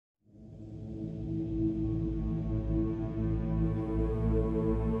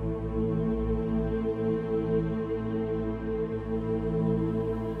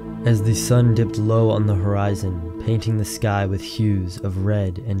As the sun dipped low on the horizon, painting the sky with hues of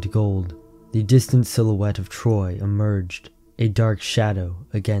red and gold, the distant silhouette of Troy emerged, a dark shadow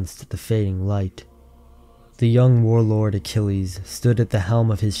against the fading light. The young warlord Achilles stood at the helm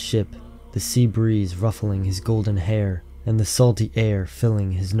of his ship, the sea breeze ruffling his golden hair, and the salty air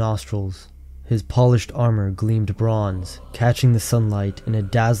filling his nostrils. His polished armor gleamed bronze, catching the sunlight in a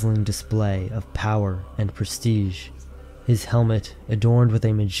dazzling display of power and prestige. His helmet, adorned with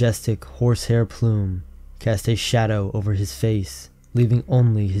a majestic horsehair plume, cast a shadow over his face, leaving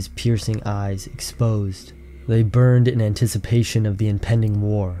only his piercing eyes exposed. They burned in anticipation of the impending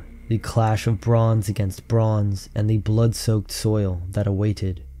war, the clash of bronze against bronze, and the blood-soaked soil that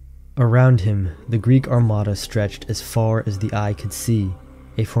awaited. Around him, the Greek armada stretched as far as the eye could see,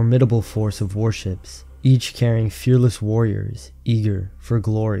 a formidable force of warships, each carrying fearless warriors, eager for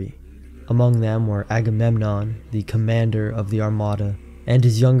glory. Among them were Agamemnon, the commander of the armada, and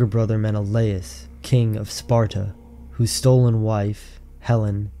his younger brother Menelaus, king of Sparta, whose stolen wife,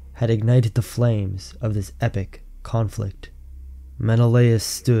 Helen, had ignited the flames of this epic conflict. Menelaus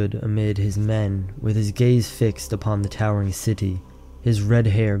stood amid his men, with his gaze fixed upon the towering city, his red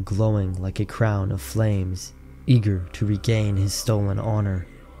hair glowing like a crown of flames, eager to regain his stolen honor.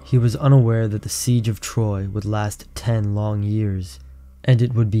 He was unaware that the siege of Troy would last 10 long years, and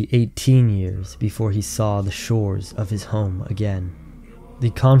it would be 18 years before he saw the shores of his home again. The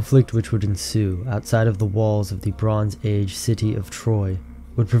conflict which would ensue outside of the walls of the Bronze Age city of Troy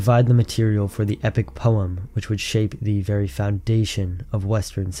would provide the material for the epic poem which would shape the very foundation of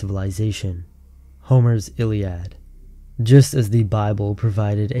Western civilization, Homer's Iliad. Just as the Bible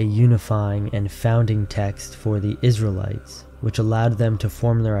provided a unifying and founding text for the Israelites, which allowed them to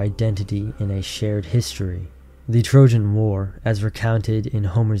form their identity in a shared history, the Trojan War, as recounted in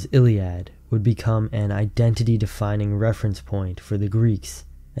Homer's Iliad, would become an identity-defining reference point for the Greeks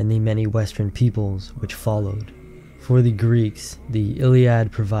and the many Western peoples which followed. For the Greeks, the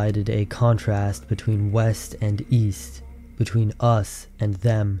Iliad provided a contrast between West and East, between us and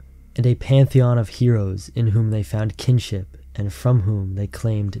them, and a pantheon of heroes in whom they found kinship and from whom they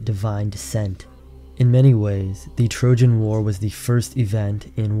claimed divine descent. In many ways, the Trojan War was the first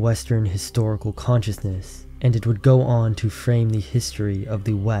event in Western historical consciousness, and it would go on to frame the history of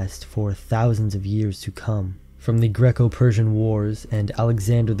the West for thousands of years to come. From the Greco-Persian Wars and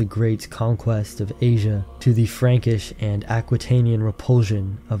Alexander the Great's conquest of Asia to the Frankish and Aquitanian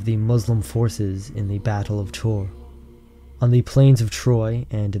repulsion of the Muslim forces in the Battle of Troy. On the plains of Troy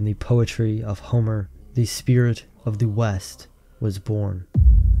and in the poetry of Homer, the spirit of the West was born.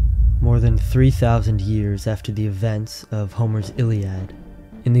 More than 3,000 years after the events of Homer's Iliad,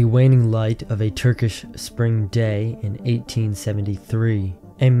 in the waning light of a Turkish spring day in 1873,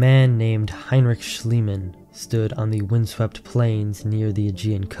 a man named Heinrich Schliemann stood on the windswept plains near the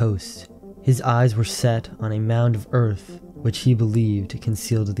Aegean coast. His eyes were set on a mound of earth which he believed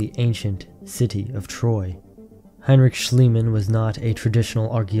concealed the ancient city of Troy. Heinrich Schliemann was not a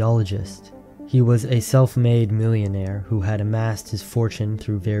traditional archaeologist. He was a self-made millionaire who had amassed his fortune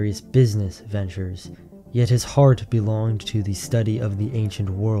through various business ventures, yet his heart belonged to the study of the ancient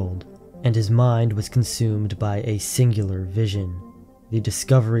world, and his mind was consumed by a singular vision, the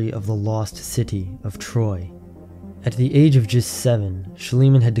discovery of the lost city of Troy. At the age of just 7,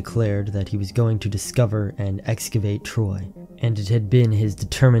 Schliemann had declared that he was going to discover and excavate Troy, and it had been his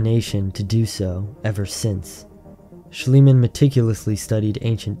determination to do so ever since. Schliemann meticulously studied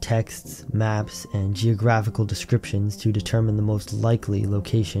ancient texts, maps, and geographical descriptions to determine the most likely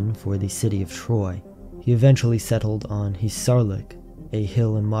location for the city of Troy. He eventually settled on Hisarlik, a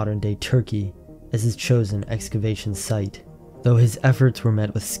hill in modern-day Turkey, as his chosen excavation site. Though his efforts were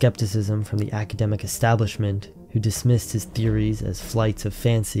met with skepticism from the academic establishment, who dismissed his theories as flights of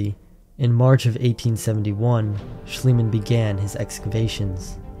fancy, in March of 1871, Schliemann began his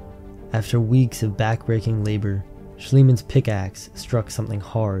excavations. After weeks of back-breaking labor, Schliemann's pickaxe struck something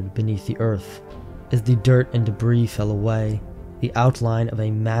hard beneath the earth. As the dirt and debris fell away, the outline of a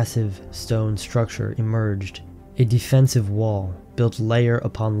massive stone structure emerged, a defensive wall built layer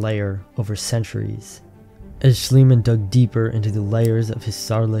upon layer over centuries. As Schliemann dug deeper into the layers of his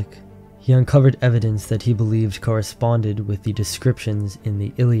Hisarlik, he uncovered evidence that he believed corresponded with the descriptions in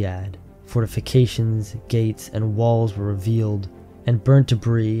the Iliad. Fortifications, gates, and walls were revealed, and burnt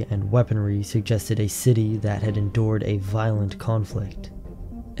debris and weaponry suggested a city that had endured a violent conflict.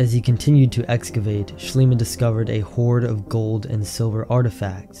 As he continued to excavate, Schliemann discovered a hoard of gold and silver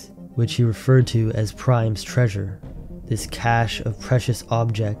artifacts, which he referred to as Priam's treasure. This cache of precious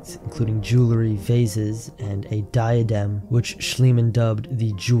objects, including jewelry, vases, and a diadem which Schliemann dubbed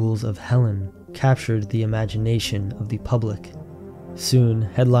the Jewels of Helen, captured the imagination of the public. Soon,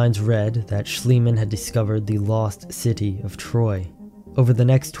 headlines read that Schliemann had discovered the lost city of Troy. Over the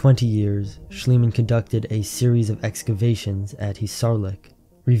next 20 years, Schliemann conducted a series of excavations at HERAKLES,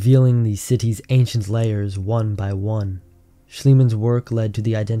 revealing the city's ancient layers one by one. Schliemann's work led to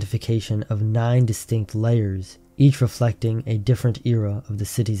the identification of 9 distinct layers, each reflecting a different era of the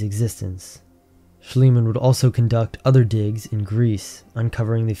city's existence. Schliemann would also conduct other digs in Greece,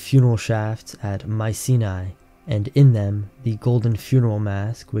 uncovering the funeral shafts at Mycenae, and in them, the golden funeral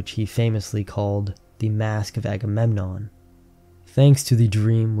mask which he famously called the Mask of Agamemnon. Thanks to the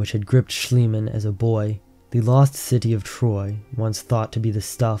dream which had gripped Schliemann as a boy, the lost city of Troy, once thought to be the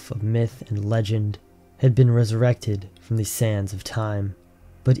stuff of myth and legend, had been resurrected from the sands of time.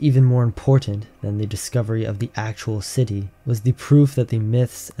 But even more important than the discovery of the actual city was the proof that the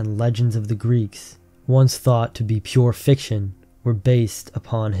myths and legends of the Greeks, once thought to be pure fiction, were based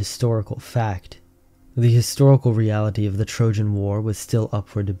upon historical fact. The historical reality of the Trojan War was still up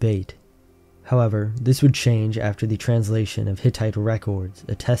for debate. However, this would change after the translation of Hittite records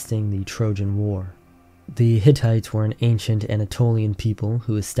attesting the Trojan War. The Hittites were an ancient Anatolian people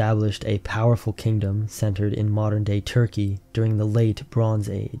who established a powerful kingdom centered in modern-day Turkey during the late Bronze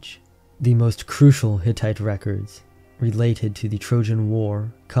Age. The most crucial Hittite records related to the Trojan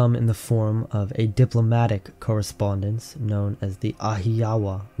War come in the form of a diplomatic correspondence known as the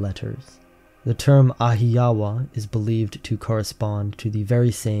Ahiyawa letters. The term Ahiyawa is believed to correspond to the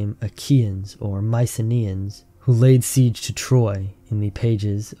very same Achaeans or Mycenaeans who laid siege to Troy in the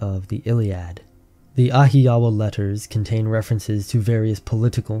pages of the Iliad. The Ahiyawa letters contain references to various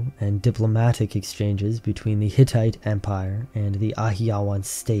political and diplomatic exchanges between the Hittite Empire and the Ahiyawan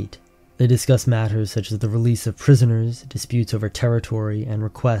state. They discuss matters such as the release of prisoners, disputes over territory, and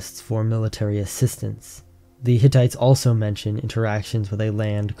requests for military assistance. The Hittites also mention interactions with a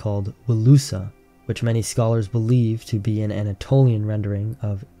land called Wilusa, which many scholars believe to be an Anatolian rendering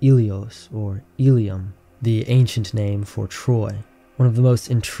of Ilios or Ilium, the ancient name for Troy. One of the most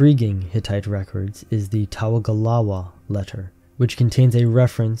intriguing Hittite records is the Tawagalawa letter, which contains a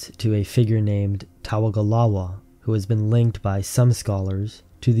reference to a figure named Tawagalawa, who has been linked by some scholars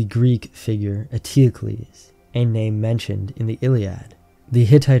to the Greek figure Achilles, a name mentioned in the Iliad. The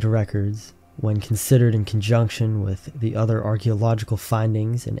Hittite records, when considered in conjunction with the other archaeological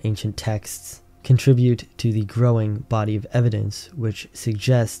findings and ancient texts, contribute to the growing body of evidence which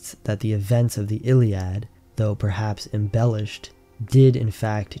suggests that the events of the Iliad, though perhaps embellished, did in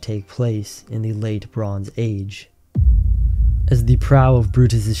fact take place in the late Bronze Age. As the prow of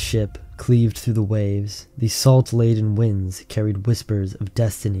Brutus's ship cleaved through the waves, the salt-laden winds carried whispers of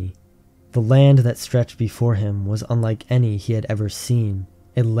destiny. The land that stretched before him was unlike any he had ever seen,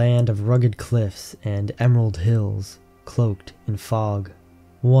 a land of rugged cliffs and emerald hills, cloaked in fog.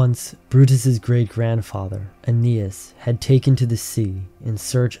 Once, Brutus's great-grandfather, Aeneas, had taken to the sea in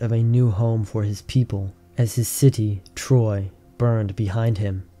search of a new home for his people, as his city, Troy, burned behind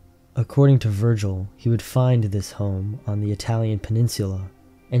him. According to Virgil, he would find this home on the Italian peninsula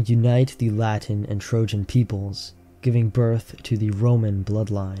and unite the Latin and Trojan peoples, giving birth to the Roman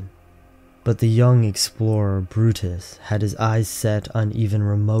bloodline. But the young explorer Brutus had his eyes set on even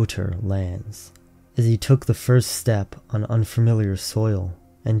remoter lands. As he took the first step on unfamiliar soil,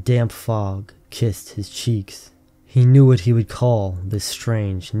 and damp fog kissed his cheeks, he knew what he would call this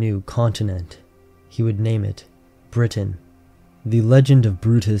strange new continent. He would name it Britain. The legend of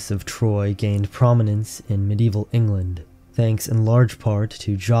Brutus of Troy gained prominence in medieval England, thanks in large part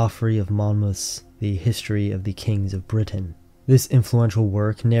to Geoffrey of Monmouth's The History of the Kings of Britain. This influential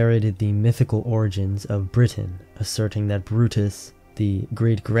work narrated the mythical origins of Britain, asserting that Brutus, the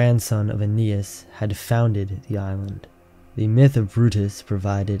great-grandson of Aeneas, had founded the island. The myth of Brutus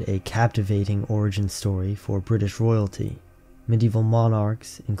provided a captivating origin story for British royalty. Medieval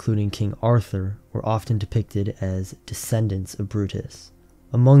monarchs, including King Arthur, were often depicted as descendants of Brutus.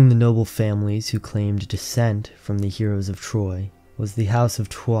 Among the noble families who claimed descent from the heroes of Troy was the House of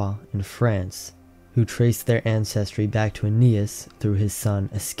Troyes in France, who traced their ancestry back to Aeneas through his son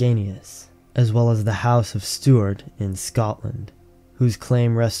Ascanius, as well as the House of Stuart in Scotland, whose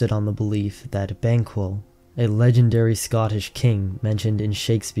claim rested on the belief that Banquo, a legendary Scottish king mentioned in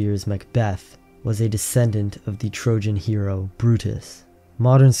Shakespeare's Macbeth, was a descendant of the Trojan hero Brutus.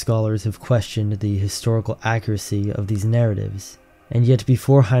 Modern scholars have questioned the historical accuracy of these narratives, and yet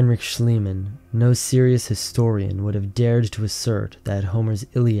before Heinrich Schliemann, no serious historian would have dared to assert that Homer's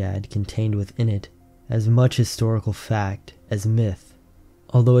Iliad contained within it as much historical fact as myth.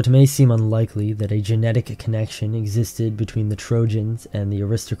 Although it may seem unlikely that a genetic connection existed between the Trojans and the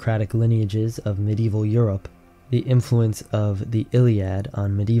aristocratic lineages of medieval Europe, the influence of the Iliad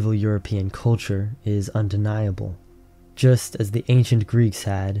on medieval European culture is undeniable. Just as the ancient Greeks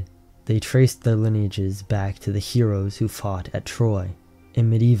had, they traced their lineages back to the heroes who fought at Troy. In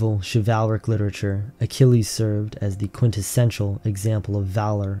medieval chivalric literature, Achilles served as the quintessential example of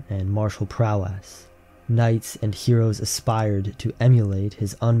valor and martial prowess. Knights and heroes aspired to emulate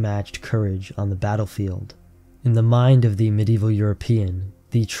his unmatched courage on the battlefield. In the mind of the medieval European,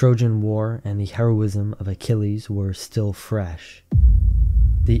 the Trojan War and the heroism of Achilles were still fresh.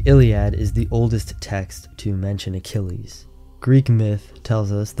 The Iliad is the oldest text to mention Achilles. Greek myth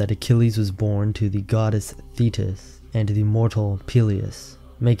tells us that Achilles was born to the goddess Thetis and the mortal Peleus,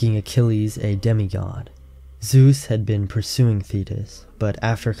 making Achilles a demigod. Zeus had been pursuing Thetis, but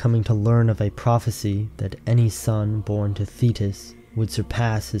after coming to learn of a prophecy that any son born to Thetis would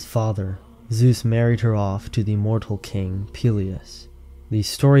surpass his father, Zeus married her off to the mortal king Peleus. The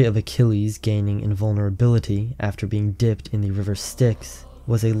story of Achilles gaining invulnerability after being dipped in the river Styx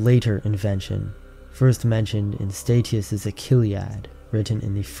was a later invention, first mentioned in Statius's Achilliad, written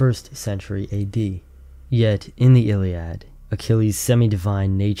in the 1st century AD. Yet, in the Iliad, Achilles'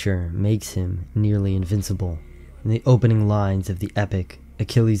 semi-divine nature makes him nearly invincible. In the opening lines of the epic,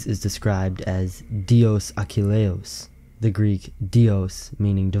 Achilles is described as Dios Achilleos, the Greek Dios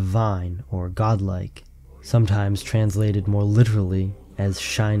meaning divine or godlike, sometimes translated more literally as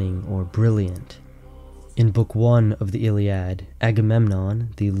shining or brilliant. In Book 1 of the Iliad, Agamemnon,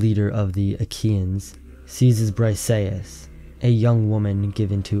 the leader of the Achaeans, seizes Briseis, a young woman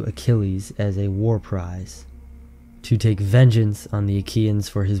given to Achilles as a war prize. To take vengeance on the Achaeans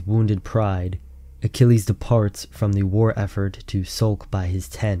for his wounded pride, Achilles departs from the war effort to sulk by his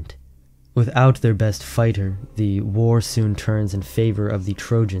tent. Without their best fighter, the war soon turns in favor of the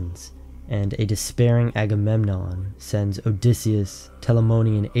Trojans, and a despairing Agamemnon sends Odysseus,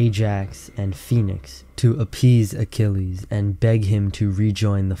 Telamonian Ajax, and Phoenix to appease Achilles and beg him to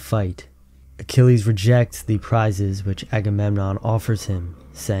rejoin the fight. Achilles rejects the prizes which Agamemnon offers him,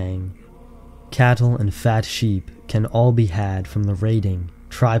 saying, "Cattle and fat sheep can all be had from the raiding,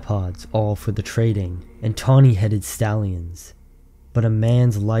 tripods all for the trading, and tawny-headed stallions. But a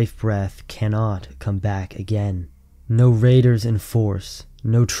man's life breath cannot come back again. No raiders in force,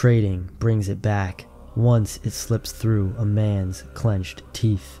 no trading brings it back, once it slips through a man's clenched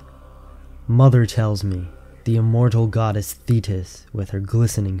teeth. Mother tells me, the immortal goddess Thetis with her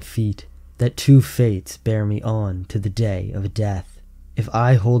glistening feet, that 2 fates bear me on to the day of death. If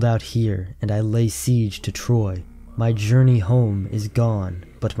I hold out here and I lay siege to Troy, my journey home is gone,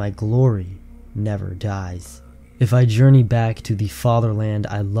 but my glory never dies. If I journey back to the fatherland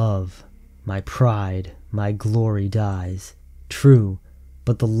I love, my pride, my glory dies. True,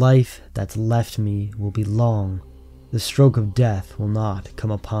 but the life that's left me will be long. The stroke of death will not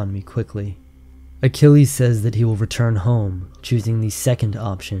come upon me quickly." Achilles says that he will return home, choosing the second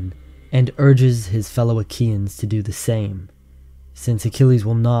option, and urges his fellow Achaeans to do the same. Since Achilles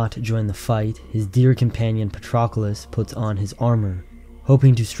will not join the fight, his dear companion Patroclus puts on his armor,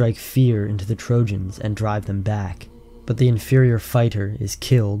 hoping to strike fear into the Trojans and drive them back, but the inferior fighter is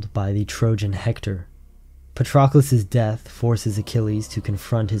killed by the Trojan Hector. Patroclus' death forces Achilles to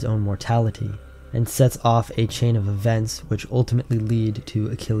confront his own mortality, and sets off a chain of events which ultimately lead to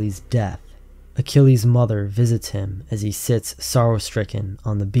Achilles' death. Achilles' mother visits him as he sits sorrow-stricken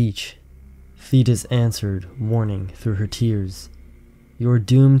on the beach. Thetis answered, warning through her tears, "You are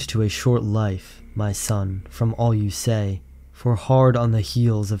doomed to a short life, my son, from all you say, for hard on the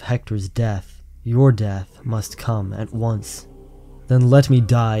heels of Hector's death, your death must come at once." "Then let me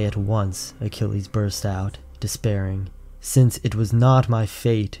die at once," Achilles burst out, despairing, "since it was not my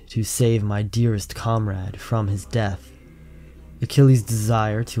fate to save my dearest comrade from his death." Achilles'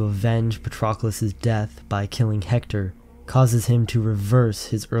 desire to avenge Patroclus' death by killing Hector causes him to reverse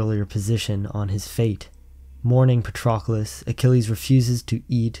his earlier position on his fate. Mourning Patroclus, Achilles refuses to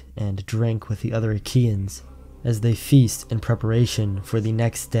eat and drink with the other Achaeans, as they feast in preparation for the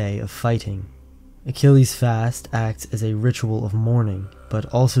next day of fighting. Achilles' fast acts as a ritual of mourning, but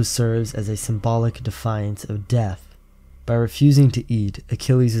also serves as a symbolic defiance of death. By refusing to eat,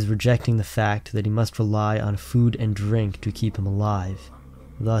 Achilles is rejecting the fact that he must rely on food and drink to keep him alive.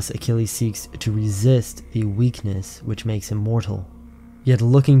 Thus, Achilles seeks to resist a weakness which makes him mortal. Yet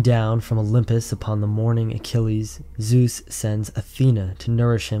looking down from Olympus upon the mourning Achilles, Zeus sends Athena to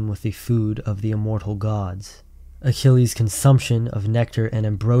nourish him with the food of the immortal gods. Achilles' consumption of nectar and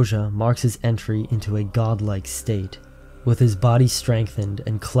ambrosia marks his entry into a godlike state. With his body strengthened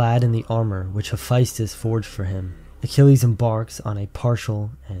and clad in the armor which Hephaestus forged for him, Achilles embarks on a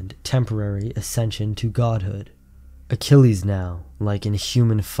partial and temporary ascension to godhood. Achilles now, like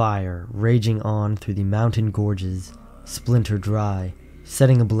inhuman fire, raging on through the mountain gorges, splinter dry,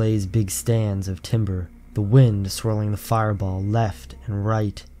 setting ablaze big stands of timber, the wind swirling the fireball left and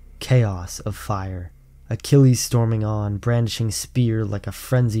right, chaos of fire. Achilles storming on, brandishing spear like a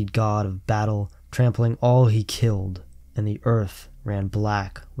frenzied god of battle, trampling all he killed, and the earth ran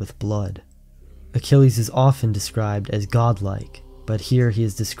black with blood. Achilles is often described as godlike, but here he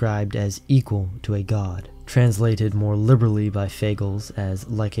is described as equal to a god, translated more liberally by Fagles as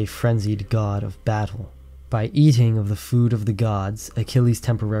like a frenzied god of battle. By eating of the food of the gods, Achilles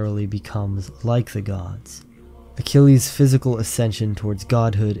temporarily becomes like the gods. Achilles' physical ascension towards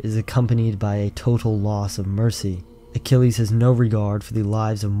godhood is accompanied by a total loss of mercy. Achilles has no regard for the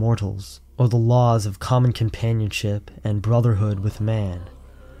lives of mortals, or the laws of common companionship and brotherhood with man.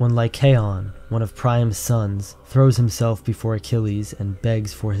 When Lycaon, one of Priam's sons, throws himself before Achilles and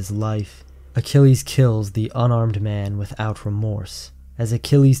begs for his life, Achilles kills the unarmed man without remorse. As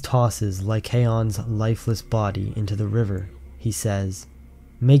Achilles tosses Lycaon's lifeless body into the river, he says,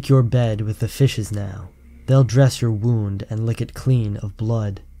 "Make your bed with the fishes now. They'll dress your wound and lick it clean of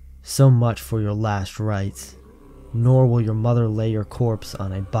blood. So much for your last rites. Nor will your mother lay your corpse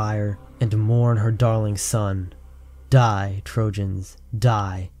on a bier and mourn her darling son. Die, Trojans,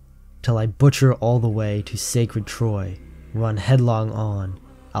 die, till I butcher all the way to sacred Troy. Run headlong on,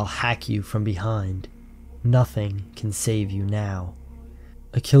 I'll hack you from behind. Nothing can save you now."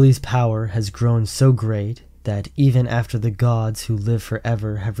 Achilles' power has grown so great that even after the gods who live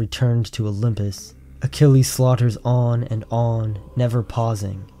forever have returned to Olympus, Achilles slaughters on and on, never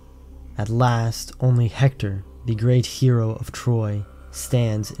pausing. At last, only Hector, the great hero of Troy,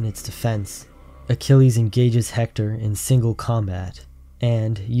 stands in its defense. Achilles engages Hector in single combat,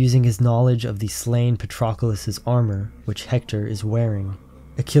 and, using his knowledge of the slain Patroclus' armor, which Hector is wearing,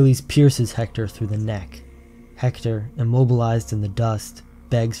 Achilles pierces Hector through the neck. Hector, immobilized in the dust,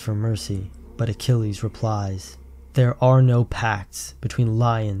 begs for mercy, but Achilles replies, "There are no pacts between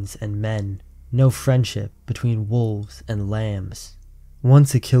lions and men, no friendship between wolves and lambs."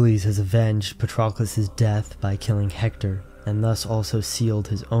 Once Achilles has avenged Patroclus' death by killing Hector, and thus also sealed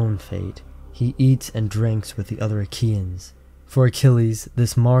his own fate, he eats and drinks with the other Achaeans. For Achilles,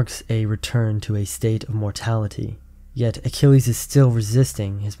 this marks a return to a state of mortality. Yet Achilles is still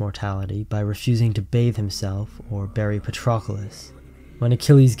resisting his mortality by refusing to bathe himself or bury Patroclus. When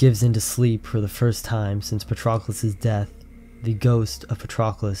Achilles gives in to sleep for the first time since Patroclus' death, the ghost of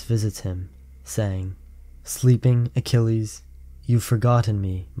Patroclus visits him, saying, "Sleeping, Achilles, you've forgotten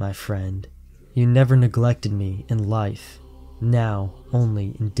me, my friend. You never neglected me in life, now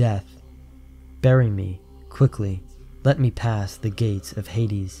only in death. Bury me, quickly, let me pass the gates of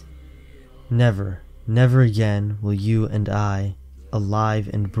Hades. Never, never again will you and I, alive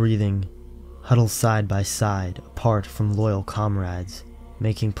and breathing, huddle side by side apart from loyal comrades,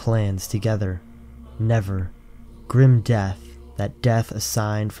 making plans together. Never. Grim death, that death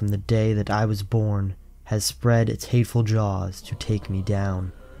assigned from the day that I was born, has spread its hateful jaws to take me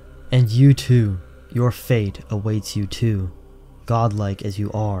down. And you too, your fate awaits you too, godlike as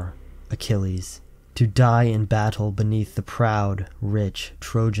you are, Achilles, to die in battle beneath the proud, rich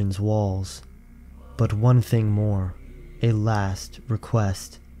Trojans' walls. But one thing more, a last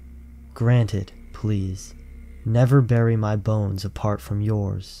request. Grant it, please. Never bury my bones apart from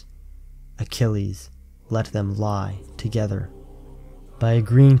yours. Achilles, let them lie together." By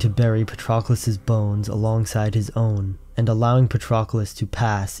agreeing to bury Patroclus' bones alongside his own, and allowing Patroclus to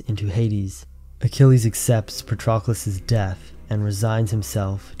pass into Hades, Achilles accepts Patroclus' death and resigns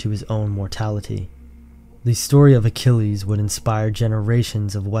himself to his own mortality. The story of Achilles would inspire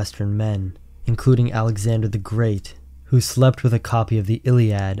generations of Western men, including Alexander the Great, who slept with a copy of the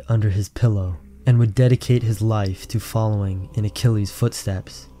Iliad under his pillow, and would dedicate his life to following in Achilles'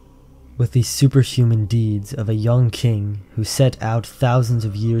 footsteps. With the superhuman deeds of a young king who set out thousands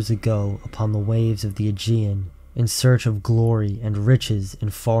of years ago upon the waves of the Aegean in search of glory and riches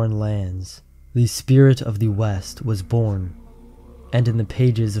in foreign lands, the spirit of the West was born. And in the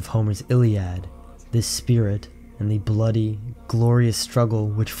pages of Homer's Iliad, this spirit and the bloody, glorious struggle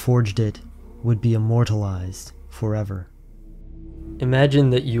which forged it would be immortalized forever. Imagine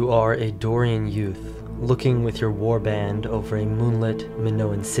that you are a Dorian youth, looking with your warband over a moonlit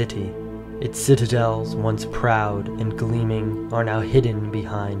Minoan city. Its citadels, once proud and gleaming, are now hidden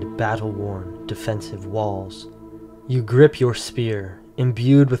behind battle-worn, defensive walls. You grip your spear,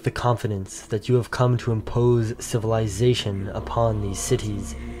 imbued with the confidence that you have come to impose civilization upon these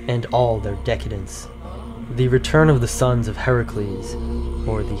cities and all their decadence. The return of the sons of HERAKLES,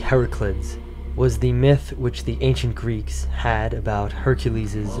 or the HERAKLES, was the myth which the ancient Greeks had about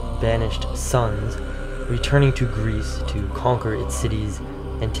Hercules' banished sons returning to Greece to conquer its cities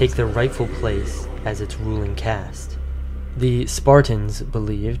and take their rightful place as its ruling caste. The Spartans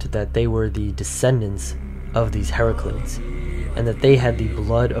believed that they were the descendants of these HERAKLES, and that they had the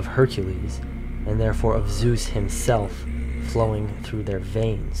blood of Hercules, and therefore of Zeus himself, flowing through their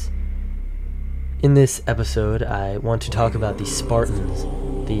veins. In this episode, I want to talk about the Spartans,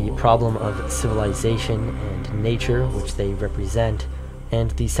 the problem of civilization and nature which they represent,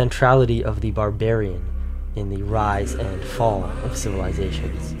 and the centrality of the barbarian in the rise and fall of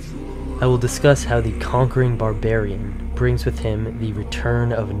civilizations. I will discuss how the conquering barbarian brings with him the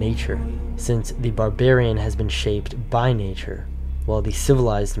return of nature, since the barbarian has been shaped by nature, while the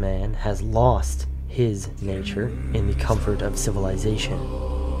civilized man has lost his nature in the comfort of civilization.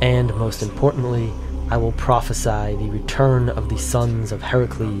 And most importantly, I will prophesy the return of the sons of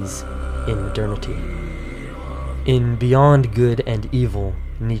HERAKLES in modernity. In Beyond Good and Evil,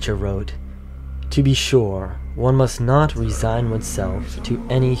 Nietzsche wrote, "To be sure, one must not resign oneself to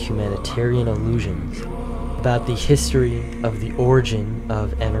any humanitarian illusions about the history of the origin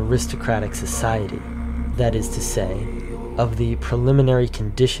of an aristocratic society, that is to say, of the preliminary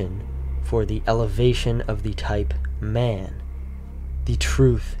condition for the elevation of the type man. The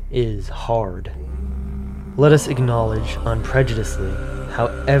truth is hard. Let us acknowledge unprejudicedly how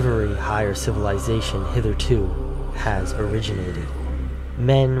every higher civilization hitherto has originated.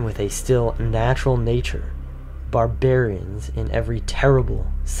 Men with a still natural nature, barbarians in every terrible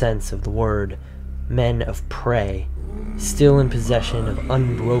sense of the word, men of prey, still in possession of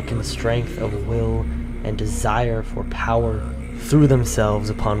unbroken strength of will and desire for power, threw themselves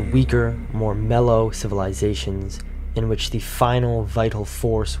upon weaker, more mellow civilizations in which the final vital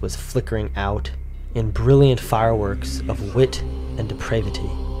force was flickering out in brilliant fireworks of wit and depravity.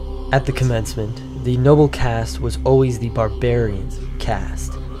 At the commencement, the noble caste was always the barbarian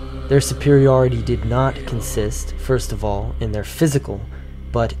caste. Their superiority did not consist, first of all, in their physical,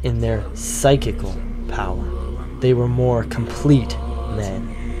 but in their psychical power. They were more complete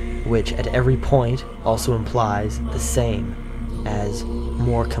men, which at every point also implies the same as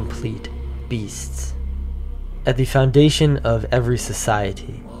more complete beasts. At the foundation of every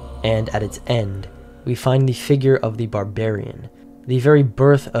society, and at its end, we find the figure of the barbarian. The very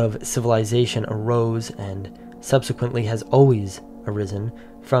birth of civilization arose and subsequently has always arisen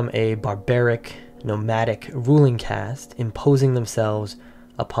from a barbaric, nomadic ruling caste imposing themselves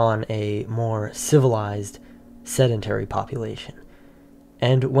upon a more civilized, sedentary population.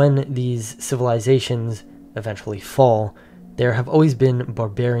 And when these civilizations eventually fall, there have always been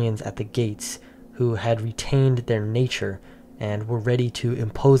barbarians at the gates who had retained their nature and were ready to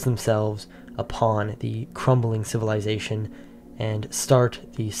impose themselves upon the crumbling civilization and start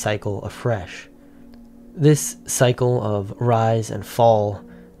the cycle afresh. This cycle of rise and fall,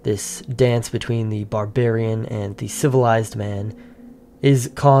 this dance between the barbarian and the civilized man,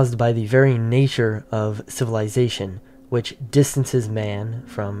 is caused by the very nature of civilization, which distances man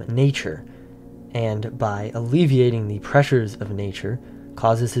from nature, and by alleviating the pressures of nature,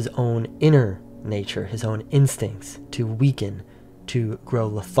 causes his own inner nature, his own instincts, to weaken, to grow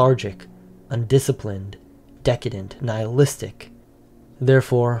lethargic, undisciplined, decadent, nihilistic.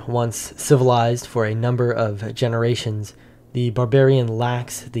 Therefore, once civilized for a number of generations, the barbarian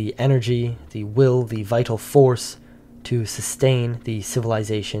lacks the energy, the will, the vital force to sustain the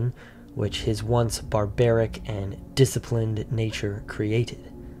civilization which his once barbaric and disciplined nature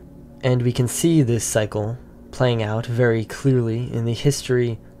created. And we can see this cycle playing out very clearly in the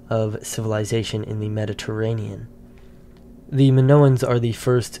history of civilization in the Mediterranean. The Minoans are the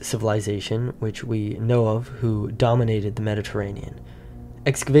first civilization which we know of who dominated the Mediterranean.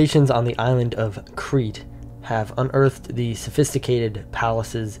 Excavations on the island of Crete have unearthed the sophisticated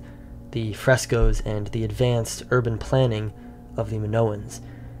palaces, the frescoes, and the advanced urban planning of the Minoans.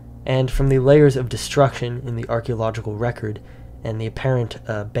 And from the layers of destruction in the archaeological record and the apparent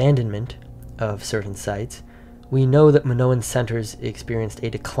abandonment of certain sites, we know that Minoan centers experienced a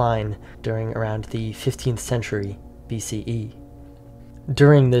decline during around the 15th century BCE.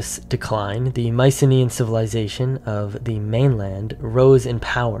 During this decline, the Mycenaean civilization of the mainland rose in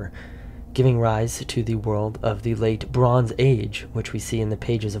power, giving rise to the world of the late Bronze Age, which we see in the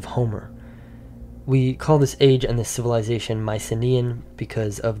pages of Homer. We call this age and this civilization Mycenaean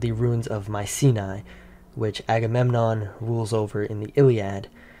because of the ruins of Mycenae, which Agamemnon rules over in the Iliad,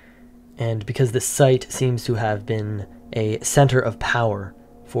 and because this site seems to have been a center of power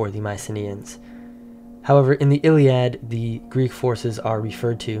for the Mycenaeans. However, in the Iliad, the Greek forces are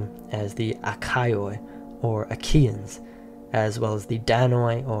referred to as the Achaioi, or Achaeans, as well as the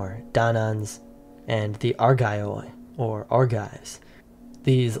Danoi, or Danans, and the Argaioi, or Argives.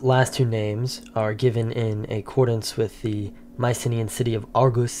 These last two names are given in accordance with the Mycenaean city of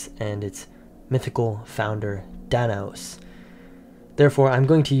Argus and its mythical founder, Danaos. Therefore, I'm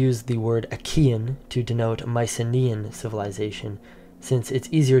going to use the word Achaean to denote Mycenaean civilization, since it's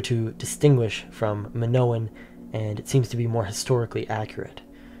easier to distinguish from Minoan, and it seems to be more historically accurate.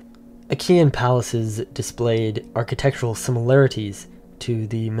 Achaean palaces displayed architectural similarities to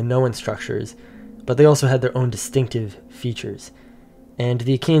the Minoan structures, but they also had their own distinctive features. And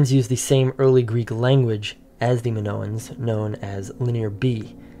the Achaeans used the same early Greek language as the Minoans, known as Linear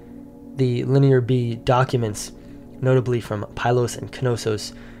B. The Linear B documents, notably from Pylos and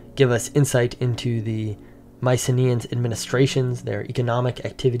Knossos, give us insight into the Mycenaeans' administrations, their economic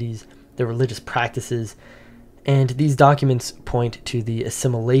activities, their religious practices, and these documents point to the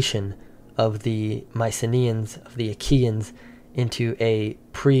assimilation of the Mycenaeans, of the Achaeans, into a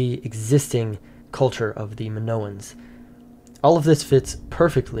pre-existing culture of the Minoans. All of this fits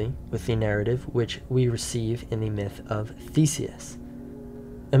perfectly with the narrative which we receive in the myth of Theseus.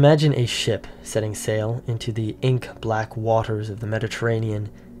 Imagine a ship setting sail into the ink-black waters of the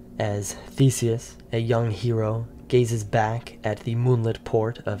Mediterranean as Theseus, a young hero, gazes back at the moonlit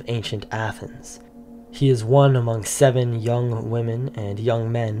port of ancient Athens. He is one among 7 young women and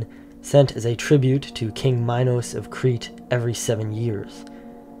young men sent as a tribute to King Minos of Crete every 7 years.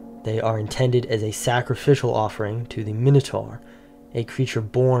 They are intended as a sacrificial offering to the Minotaur, a creature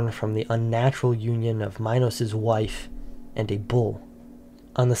born from the unnatural union of Minos' wife and a bull.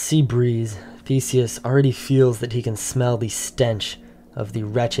 On the sea breeze, Theseus already feels that he can smell the stench of the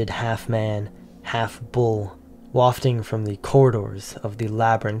wretched half-man, half-bull, wafting from the corridors of the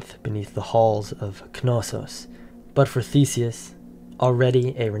labyrinth beneath the halls of Knossos. But for Theseus,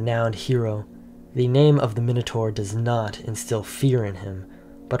 already a renowned hero, the name of the Minotaur does not instill fear in him,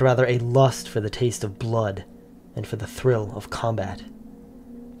 but rather a lust for the taste of blood and for the thrill of combat.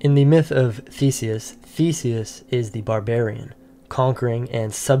 In the myth of Theseus, Theseus is the barbarian, conquering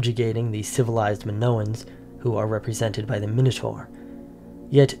and subjugating the civilized Minoans, who are represented by the Minotaur.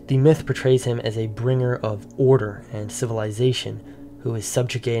 Yet the myth portrays him as a bringer of order and civilization, who is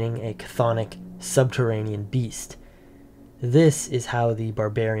subjugating a chthonic, subterranean beast. This is how the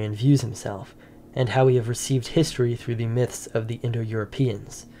barbarian views himself, and how we have received history through the myths of the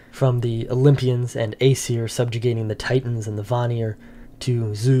Indo-Europeans, from the Olympians and Aesir subjugating the Titans and the Vanir,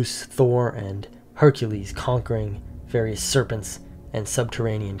 to Zeus, Thor, and Hercules conquering various serpents and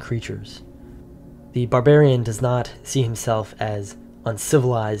subterranean creatures. The barbarian does not see himself as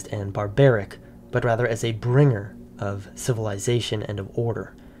uncivilized and barbaric, but rather as a bringer of civilization and of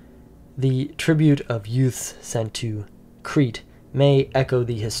order. The tribute of youths sent to Crete may echo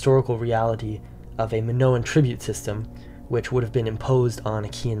the historical reality of a Minoan tribute system, which would have been imposed on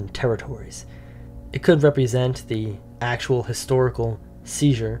Achaean territories. It could represent the actual historical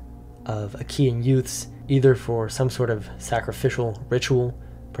seizure of Achaean youths, either for some sort of sacrificial ritual,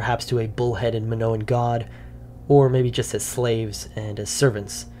 perhaps to a bull-headed Minoan god, or maybe just as slaves and as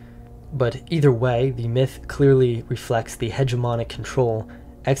servants. But either way, the myth clearly reflects the hegemonic control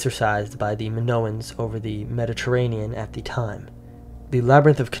exercised by the Minoans over the Mediterranean at the time. The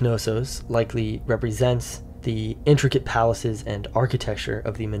Labyrinth of Knossos likely represents the intricate palaces and architecture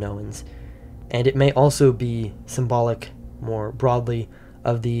of the Minoans, and it may also be symbolic, more broadly,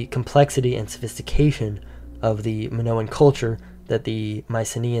 of the complexity and sophistication of the Minoan culture that the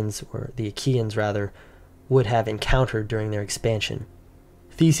Mycenaeans, or the Achaeans rather, would have encountered during their expansion.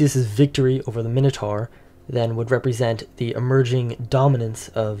 Theseus' victory over the Minotaur then would represent the emerging dominance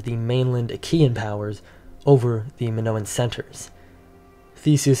of the mainland Achaean powers over the Minoan centers.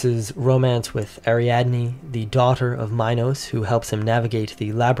 Theseus' romance with Ariadne, the daughter of Minos, who helps him navigate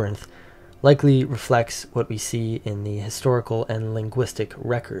the labyrinth, likely reflects what we see in the historical and linguistic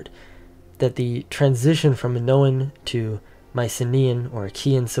record, that the transition from Minoan to Mycenaean or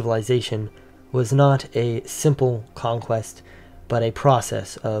Achaean civilization was not a simple conquest, but a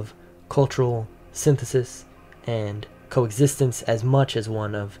process of cultural synthesis and coexistence as much as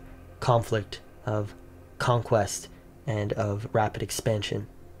one of conflict, of conquest, and of rapid expansion.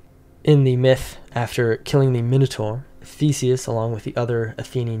 In the myth, after killing the Minotaur, Theseus, along with the other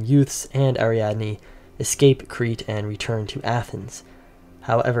Athenian youths and Ariadne, escape Crete and return to Athens.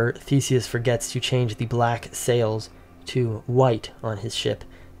 However, Theseus forgets to change the black sails to white on his ship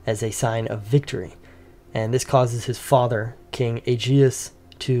as a sign of victory, and this causes his father, King Aegeus,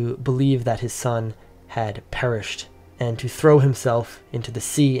 to believe that his son had perished, and to throw himself into the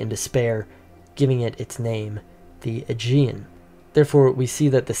sea in despair, giving it its name, the Aegean. Therefore, we see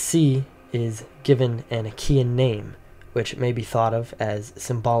that the sea is given an Achaean name, which may be thought of as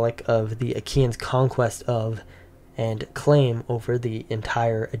symbolic of the Achaeans' conquest of and claim over the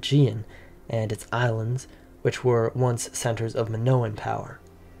entire Aegean and its islands, which were once centers of Minoan power.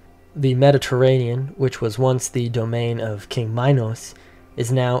 The Mediterranean, which was once the domain of King Minos,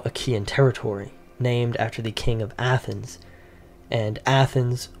 is now Achaean territory, named after the king of Athens, and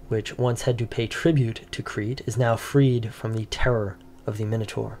Athens, which once had to pay tribute to Crete, is now freed from the terror of the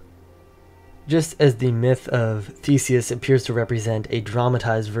Minotaur. Just as the myth of Theseus appears to represent a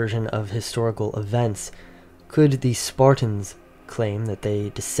dramatized version of historical events, could the Spartans' claim that they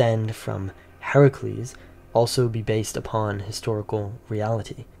descend from HERAKLES also be based upon historical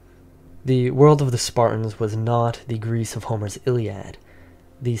reality? The world of the Spartans was not the Greece of Homer's Iliad.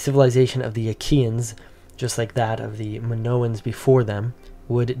 The civilization of the Achaeans, just like that of the Minoans before them,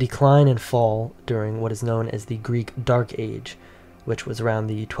 would decline and fall during what is known as the Greek Dark Age, which was around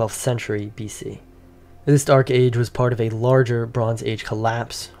the 12th century BC. This Dark Age was part of a larger Bronze Age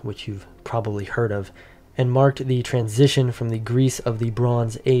collapse, which you've probably heard of, and marked the transition from the Greece of the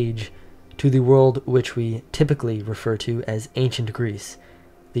Bronze Age to the world which we typically refer to as Ancient Greece,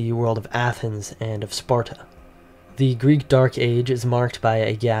 the world of Athens and of Sparta. The Greek Dark Age is marked by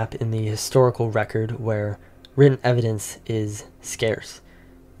a gap in the historical record where written evidence is scarce.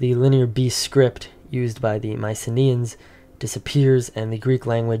 The linear B script used by the Mycenaeans disappears, and the Greek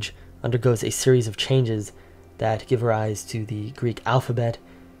language undergoes a series of changes that give rise to the Greek alphabet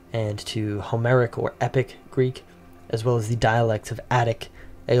and to Homeric or Epic Greek, as well as the dialects of Attic,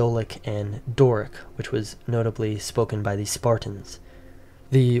 Aeolic, and Doric, which was notably spoken by the Spartans.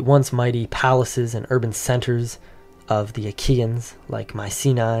 The once mighty palaces and urban centers of the Achaeans, like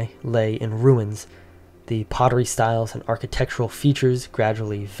Mycenae, lay in ruins. The pottery styles and architectural features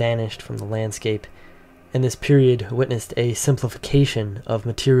gradually vanished from the landscape, and this period witnessed a simplification of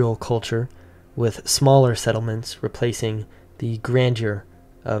material culture, with smaller settlements replacing the grandeur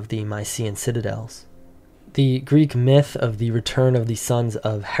of the Mycenaean citadels. The Greek myth of the return of the sons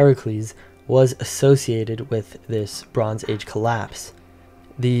of HERAKLES was associated with this Bronze Age collapse.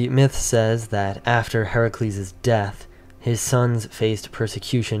 The myth says that after Heracles' death, his sons faced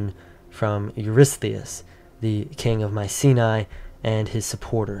persecution from Eurystheus, the king of Mycenae, and his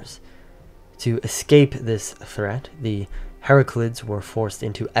supporters. To escape this threat, the HERAKLES were forced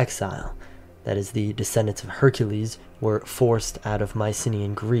into exile. That is, the descendants of Hercules were forced out of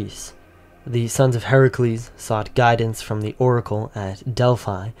Mycenaean Greece. The sons of HERAKLES sought guidance from the oracle at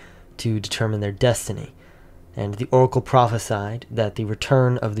Delphi to determine their destiny, and the oracle prophesied that the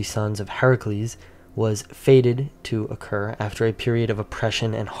return of the sons of HERAKLES was fated to occur after a period of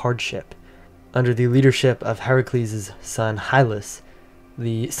oppression and hardship. Under the leadership of Heracles' son Hylas,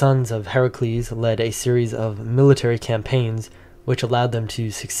 the sons of HERAKLES led a series of military campaigns which allowed them to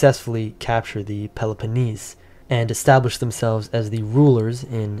successfully capture the Peloponnese and establish themselves as the rulers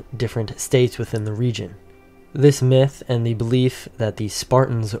in different states within the region. This myth and the belief that the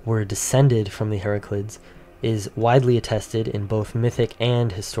Spartans were descended from the HERAKLES is widely attested in both mythic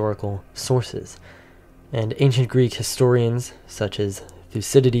and historical sources, and ancient Greek historians such as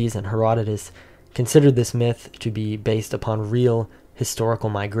Thucydides and Herodotus considered this myth to be based upon real historical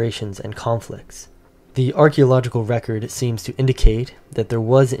migrations and conflicts. The archaeological record seems to indicate that there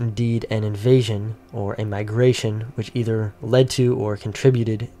was indeed an invasion or a migration which either led to or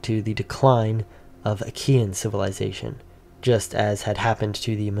contributed to the decline of Achaean civilization, just as had happened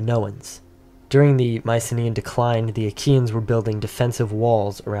to the Minoans. During the Mycenaean decline, the Achaeans were building defensive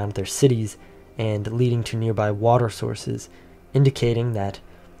walls around their cities and leading to nearby water sources, indicating that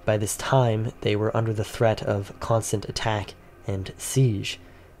by this time they were under the threat of constant attack and siege.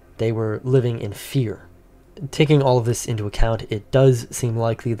 They were living in fear. Taking all of this into account, it does seem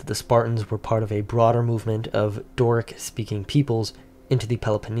likely that the Spartans were part of a broader movement of Doric-speaking peoples into the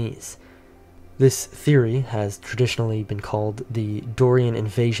Peloponnese. This theory has traditionally been called the Dorian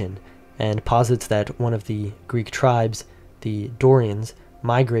invasion, and posits that one of the Greek tribes, the Dorians,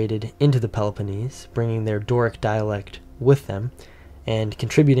 migrated into the Peloponnese, bringing their Doric dialect with them, and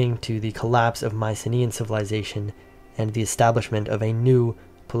contributing to the collapse of Mycenaean civilization and the establishment of a new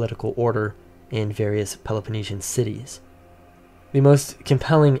political order in various Peloponnesian cities. The most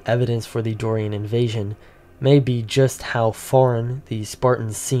compelling evidence for the Dorian invasion may be just how foreign the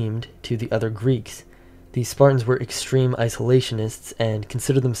Spartans seemed to the other Greeks. The Spartans were extreme isolationists and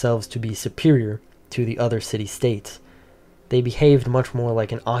considered themselves to be superior to the other city-states. They behaved much more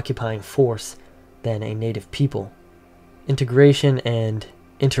like an occupying force than a native people. Integration and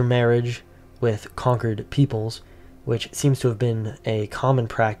intermarriage with conquered peoples, which seems to have been a common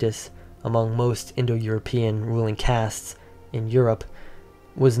practice among most Indo-European ruling castes in Europe,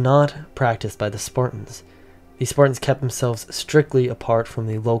 was not practiced by the Spartans. The Spartans kept themselves strictly apart from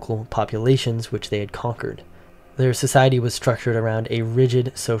the local populations which they had conquered. Their society was structured around a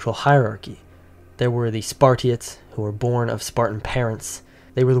rigid social hierarchy. There were the Spartiates, who were born of Spartan parents,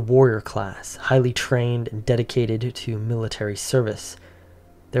 They were the warrior class, highly trained and dedicated to military service.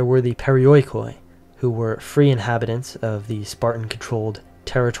 There were the perioikoi, who were free inhabitants of the Spartan-controlled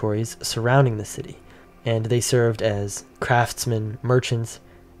territories surrounding the city, and they served as craftsmen, merchants,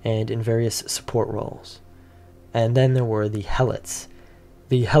 and in various support roles. And then there were the helots.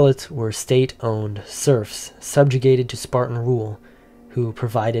 The helots were state-owned serfs subjugated to Spartan rule who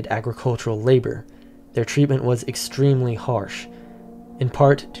provided agricultural labor. Their treatment was extremely harsh, in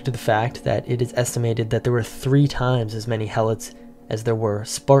part due to the fact that it is estimated that there were 3 times as many helots as there were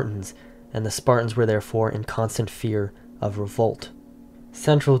Spartans, and the Spartans were therefore in constant fear of revolt.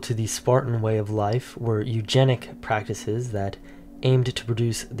 Central to the Spartan way of life were eugenic practices that aimed to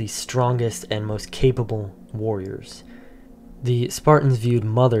produce the strongest and most capable warriors. The Spartans viewed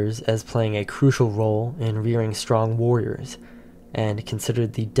mothers as playing a crucial role in rearing strong warriors, and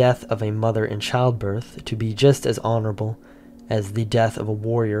considered the death of a mother in childbirth to be just as honorable as the death of a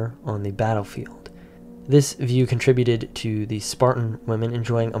warrior on the battlefield. This view contributed to the Spartan women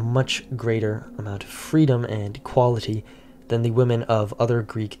enjoying a much greater amount of freedom and equality than the women of other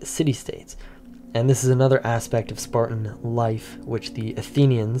Greek city-states. And this is another aspect of Spartan life which the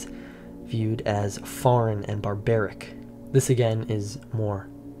Athenians viewed as foreign and barbaric. This again is more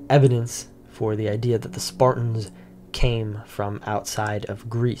evidence for the idea that the Spartans came from outside of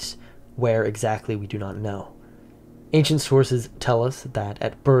Greece. Where exactly we do not know. Ancient sources tell us that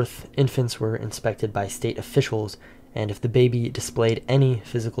at birth, infants were inspected by state officials, and if the baby displayed any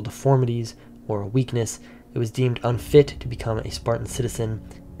physical deformities or weakness, it was deemed unfit to become a Spartan citizen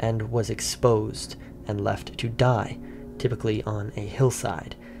and was exposed and left to die, typically on a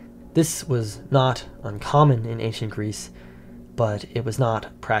hillside. This was not uncommon in ancient Greece, but it was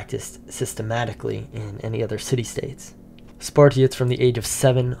not practiced systematically in any other city-states. Spartiates from the age of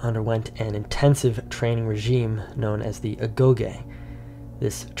 7 underwent an intensive training regime known as the agoge.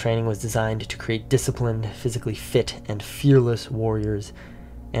 This training was designed to create disciplined, physically fit, and fearless warriors,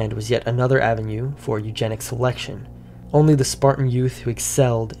 and was yet another avenue for eugenic selection. Only the Spartan youth who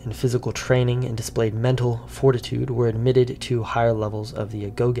excelled in physical training and displayed mental fortitude were admitted to higher levels of the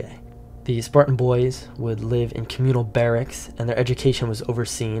agoge. The Spartan boys would live in communal barracks, and their education was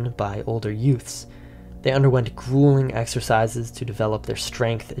overseen by older youths. They underwent grueling exercises to develop their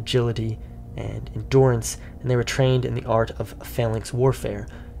strength, agility, and endurance, and they were trained in the art of phalanx warfare,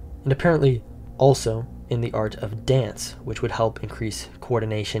 and apparently also in the art of dance, which would help increase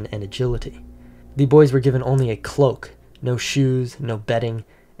coordination and agility. The boys were given only a cloak, no shoes, no bedding,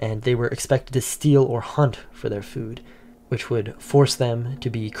 and they were expected to steal or hunt for their food, which would force them to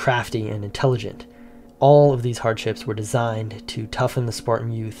be crafty and intelligent. All of these hardships were designed to toughen the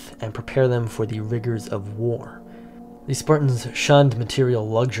Spartan youth and prepare them for the rigors of war. The Spartans shunned material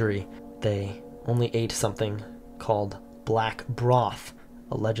luxury. They only ate something called black broth,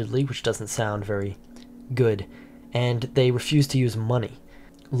 allegedly, which doesn't sound very good, and they refused to use money.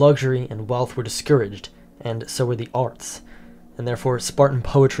 Luxury and wealth were discouraged, and so were the arts, and therefore Spartan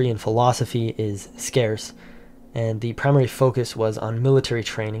poetry and philosophy is scarce, and the primary focus was on military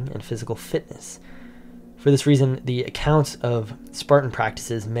training and physical fitness. For this reason, the accounts of Spartan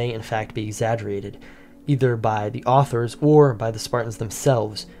practices may in fact be exaggerated, either by the authors or by the Spartans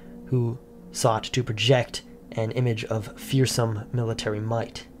themselves, who sought to project an image of fearsome military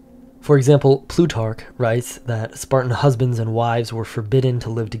might. For example, Plutarch writes that Spartan husbands and wives were forbidden to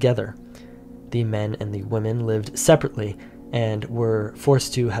live together. The men and the women lived separately and were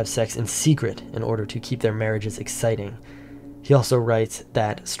forced to have sex in secret in order to keep their marriages exciting. He also writes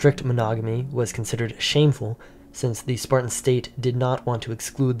that strict monogamy was considered shameful since the Spartan state did not want to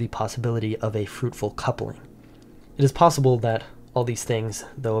exclude the possibility of a fruitful coupling. It is possible that all these things,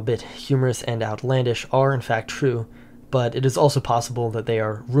 though a bit humorous and outlandish, are in fact true, but it is also possible that they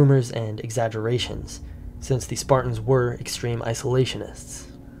are rumors and exaggerations, since the Spartans were extreme isolationists.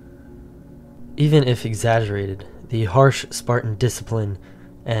 Even if exaggerated, the harsh Spartan discipline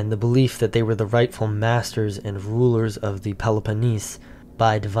and the belief that they were the rightful masters and rulers of the Peloponnese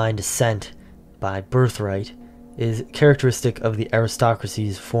by divine descent, by birthright, is characteristic of the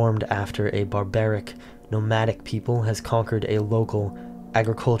aristocracies formed after a barbaric, nomadic people has conquered a local,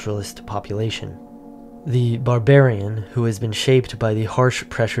 agriculturalist population. The barbarian, who has been shaped by the harsh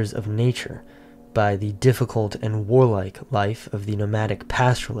pressures of nature, by the difficult and warlike life of the nomadic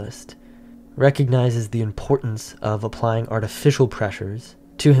pastoralist, recognizes the importance of applying artificial pressures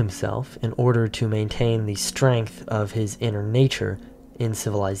to himself in order to maintain the strength of his inner nature in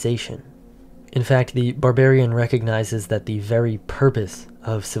civilization. In fact, the barbarian recognizes that the very purpose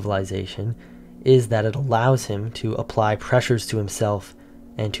of civilization is that it allows him to apply pressures to himself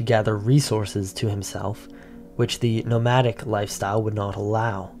and to gather resources to himself which the nomadic lifestyle would not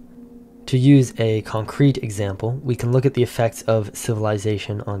allow. To use a concrete example, we can look at the effects of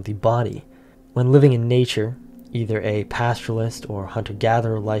civilization on the body. When living in nature, either a pastoralist or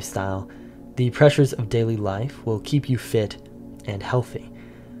hunter-gatherer lifestyle, the pressures of daily life will keep you fit and healthy.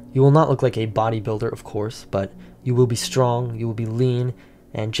 You will not look like a bodybuilder, of course, but you will be strong, you will be lean,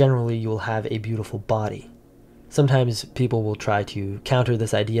 and generally you will have a beautiful body. Sometimes people will try to counter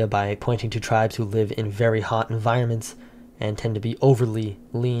this idea by pointing to tribes who live in very hot environments and tend to be overly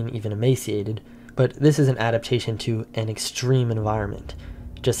lean, even emaciated, but this is an adaptation to an extreme environment,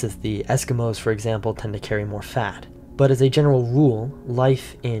 just as the Eskimos, for example, tend to carry more fat. But as a general rule,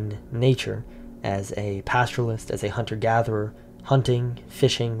 life in nature, as a pastoralist, as a hunter-gatherer, hunting,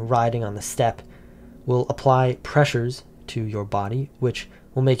 fishing, riding on the steppe, will apply pressures to your body, which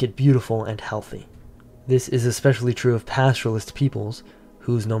will make it beautiful and healthy. This is especially true of pastoralist peoples,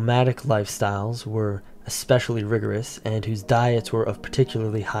 whose nomadic lifestyles were especially rigorous and whose diets were of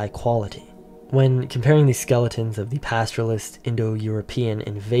particularly high quality. When comparing the skeletons of the pastoralist Indo-European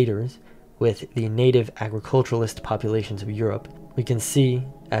invaders with the native agriculturalist populations of Europe, we can see,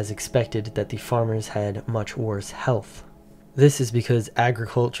 as expected, that the farmers had much worse health. This is because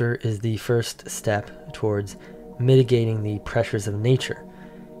agriculture is the first step towards mitigating the pressures of nature.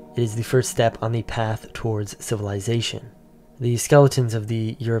 It is the first step on the path towards civilization. The skeletons of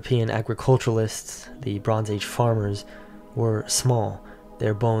the European agriculturalists, the Bronze Age farmers, were small.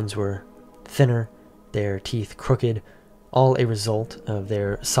 Their bones were thinner, their teeth crooked, all a result of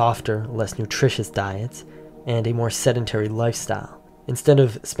their softer, less nutritious diets and a more sedentary lifestyle. Instead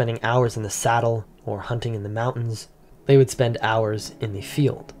of spending hours in the saddle or hunting in the mountains, they would spend hours in the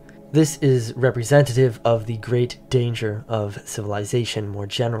field. This is representative of the great danger of civilization more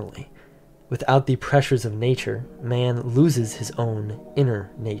generally. Without the pressures of nature, man loses his own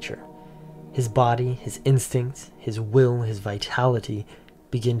inner nature. His body, his instincts, his will, his vitality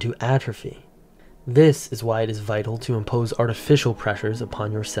begin to atrophy. This is why it is vital to impose artificial pressures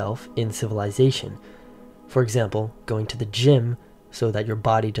upon yourself in civilization. For example, going to the gym so that your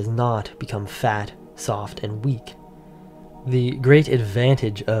body does not become fat, soft, and weak. The great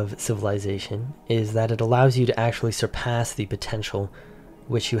advantage of civilization is that it allows you to actually surpass the potential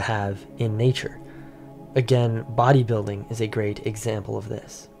which you have in nature. Again, bodybuilding is a great example of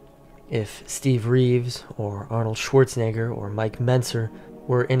this. If Steve Reeves or Arnold Schwarzenegger or Mike Menser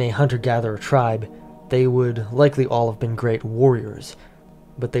were in a hunter-gatherer tribe, they would likely all have been great warriors,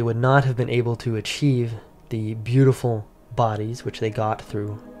 but they would not have been able to achieve the beautiful bodies which they got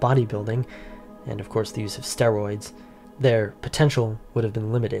through bodybuilding, and of course the use of steroids. Their potential would have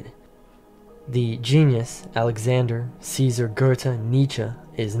been limited. The genius, Alexander, Caesar, Goethe, Nietzsche,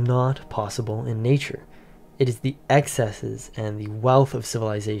 is not possible in nature. It is the excesses and the wealth of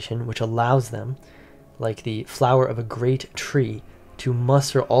civilization which allows them, like the flower of a great tree, to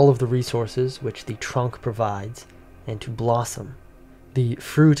muster all of the resources which the trunk provides and to blossom. The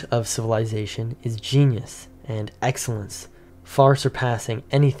fruit of civilization is genius and excellence, far surpassing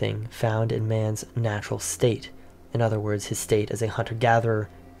anything found in man's natural state. In other words, his state as a hunter-gatherer,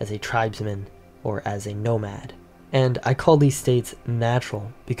 as a tribesman, or as a nomad. And I call these states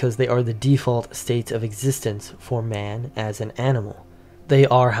natural because they are the default states of existence for man as an animal. They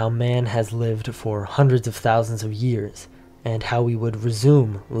are how man has lived for hundreds of thousands of years, and how we would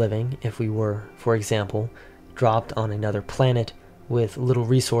resume living if we were, for example, dropped on another planet with little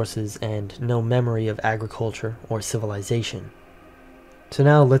resources and no memory of agriculture or civilization. So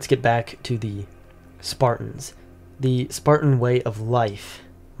now let's get back to the Spartans. The Spartan way of life,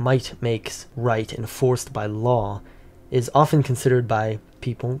 might makes right enforced by law, is often considered by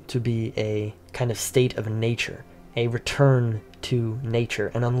people to be a kind of state of nature, a return to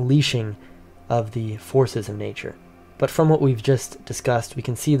nature, an unleashing of the forces of nature. But from what we've just discussed, we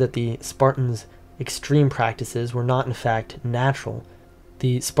can see that the Spartans' extreme practices were not in fact natural.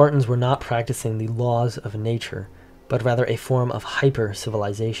 The Spartans were not practicing the laws of nature, but rather a form of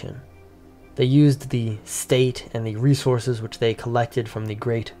hyper-civilization. They used the state and the resources which they collected from the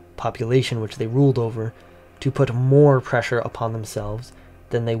great population which they ruled over to put more pressure upon themselves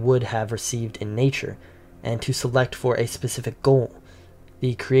than they would have received in nature, and to select for a specific goal,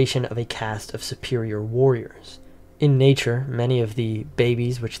 the creation of a caste of superior warriors. In nature, many of the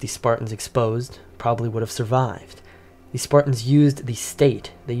babies which the Spartans exposed probably would have survived. The Spartans used the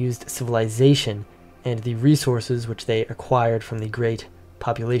state, they used civilization, and the resources which they acquired from the great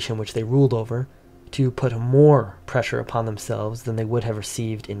population which they ruled over to put more pressure upon themselves than they would have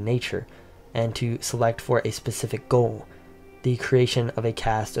received in nature, and to select for a specific goal, the creation of a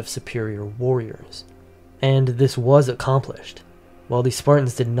caste of superior warriors. And this was accomplished. While the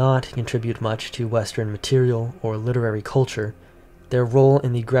Spartans did not contribute much to Western material or literary culture, their role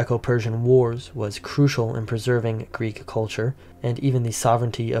in the Greco-Persian Wars was crucial in preserving Greek culture and even the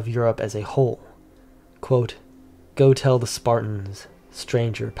sovereignty of Europe as a whole. Quote, "Go tell the Spartans,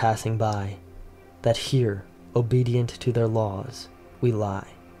 stranger passing by, that here, obedient to their laws, we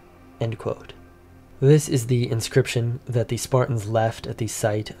lie." End quote. This is the inscription that the Spartans left at the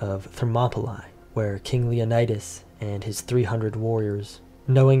site of Thermopylae, where King Leonidas and his 300 warriors,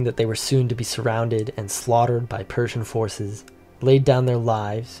 knowing that they were soon to be surrounded and slaughtered by Persian forces, laid down their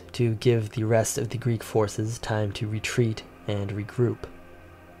lives to give the rest of the Greek forces time to retreat and regroup.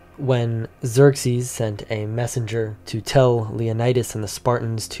 When Xerxes sent a messenger to tell Leonidas and the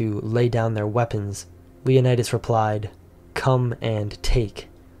Spartans to lay down their weapons, Leonidas replied, "Come and take."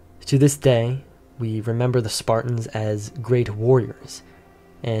 To this day, we remember the Spartans as great warriors,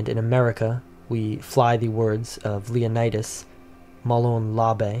 and in America, we fly the words of Leonidas, "Malon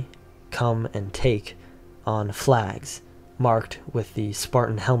labe," come and take, on flags, marked with the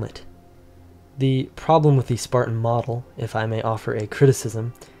Spartan helmet. The problem with the Spartan model, if I may offer a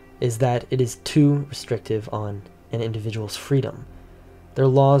criticism, is that it is too restrictive on an individual's freedom. Their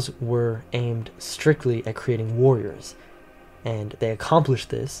laws were aimed strictly at creating warriors, and they accomplished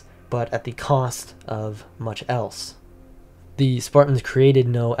this, but at the cost of much else. The Spartans created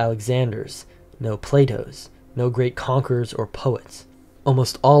no Alexanders, no Platos, no great conquerors or poets.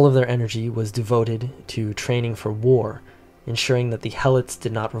 Almost all of their energy was devoted to training for war, ensuring that the Helots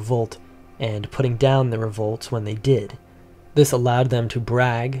did not revolt, and putting down the revolts when they did. This allowed them to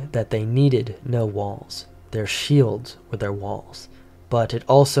brag that they needed no walls. Their shields were their walls. But it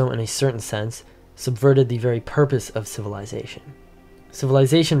also, in a certain sense, subverted the very purpose of civilization.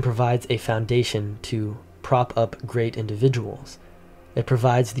 Civilization provides a foundation to prop up great individuals. It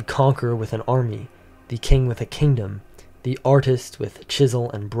provides the conqueror with an army, the king with a kingdom, the artist with chisel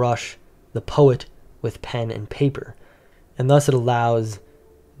and brush, the poet with pen and paper, and thus it allows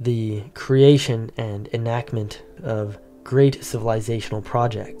the creation and enactment of great civilizational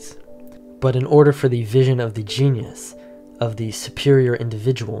projects. But in order for the vision of the genius, of the superior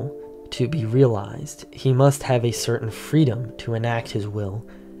individual, to be realized, he must have a certain freedom to enact his will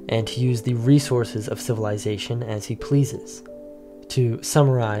and to use the resources of civilization as he pleases. To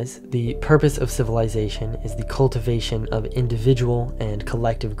summarize, the purpose of civilization is the cultivation of individual and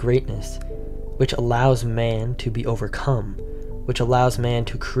collective greatness, which allows man to be overcome, which allows man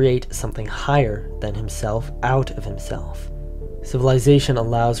to create something higher than himself out of himself. Civilization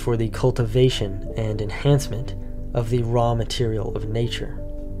allows for the cultivation and enhancement of the raw material of nature.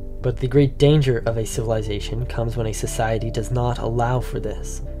 But the great danger of a civilization comes when a society does not allow for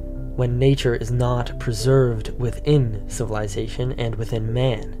this, when nature is not preserved within civilization and within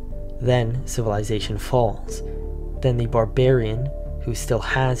man. Then civilization falls. Then the barbarian, who still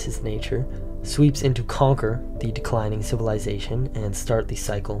has his nature, sweeps in to conquer the declining civilization and start the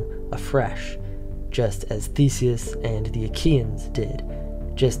cycle afresh, just as Theseus and the Achaeans did,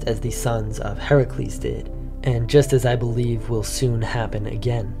 just as the sons of HERAKLES did, and just as I believe will soon happen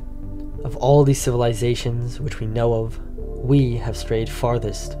again. Of all the civilizations which we know of, we have strayed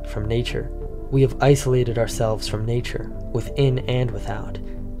farthest from nature. We have isolated ourselves from nature, within and without,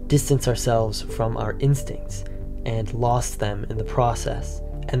 distanced ourselves from our instincts, and lost them in the process,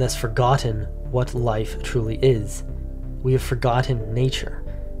 and thus forgotten what life truly is. We have forgotten nature.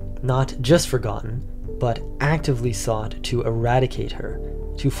 Not just forgotten, but actively sought to eradicate her,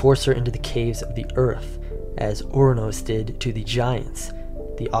 to force her into the caves of the earth, as Ouranos did to the giants,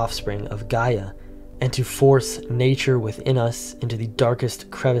 the offspring of Gaia, and to force nature within us into the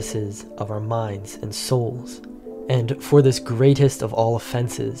darkest crevices of our minds and souls. And for this greatest of all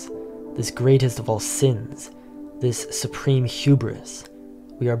offenses, this greatest of all sins, this supreme hubris,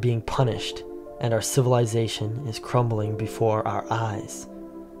 we are being punished, and our civilization is crumbling before our eyes.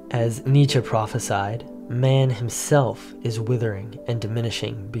 As Nietzsche prophesied, man himself is withering and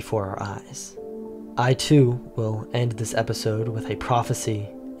diminishing before our eyes. I too will end this episode with a prophecy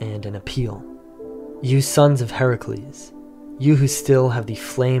and an appeal. You sons of HERAKLES, you who still have the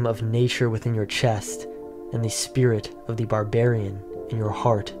flame of nature within your chest and the spirit of the barbarian in your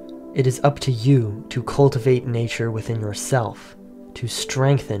heart, it is up to you to cultivate nature within yourself, to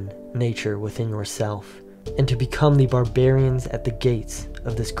strengthen nature within yourself, and to become the barbarians at the gates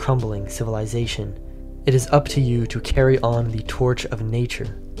of this crumbling civilization. It is up to you to carry on the torch of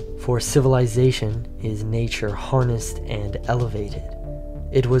nature, for civilization is nature harnessed and elevated.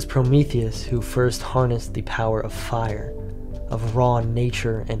 It was Prometheus who first harnessed the power of fire, of raw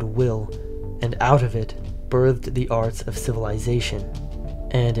nature and will, and out of it birthed the arts of civilization.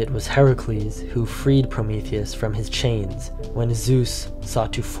 And it was Heracles who freed Prometheus from his chains when Zeus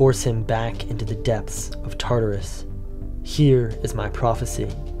sought to force him back into the depths of Tartarus. Here is my prophecy.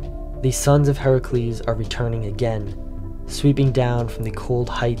 The sons of Heracles are returning again, sweeping down from the cold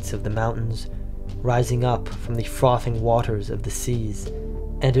heights of the mountains, rising up from the frothing waters of the seas,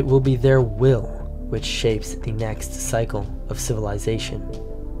 and it will be their will which shapes the next cycle of civilization.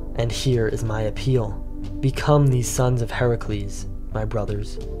 And here is my appeal. Become these sons of Heracles, my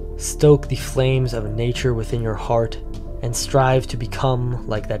brothers. Stoke the flames of nature within your heart, and strive to become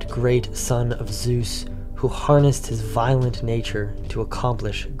like that great son of Zeus who harnessed his violent nature to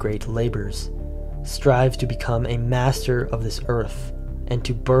accomplish great labors. Strive to become a master of this earth, and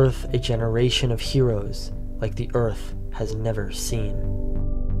to birth a generation of heroes like the earth has never seen.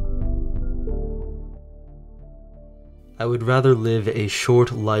 I would rather live a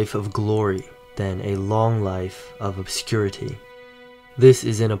short life of glory than a long life of obscurity. This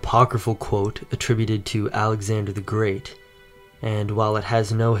is an apocryphal quote attributed to Alexander the Great, and while it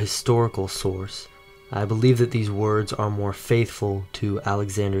has no historical source, I believe that these words are more faithful to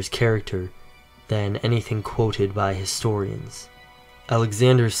Alexander's character than anything quoted by historians.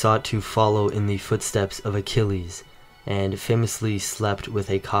 Alexander sought to follow in the footsteps of Achilles, and famously slept with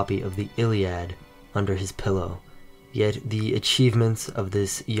a copy of the Iliad under his pillow. Yet the achievements of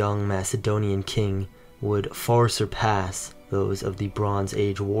this young Macedonian king would far surpass those of the Bronze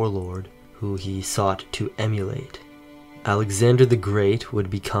Age warlord who he sought to emulate. Alexander the Great would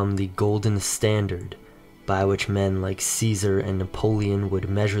become the golden standard by which men like Caesar and Napoleon would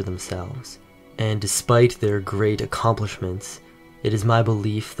measure themselves. And despite their great accomplishments, it is my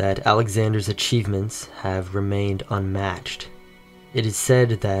belief that Alexander's achievements have remained unmatched. It is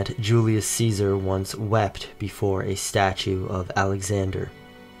said that Julius Caesar once wept before a statue of Alexander.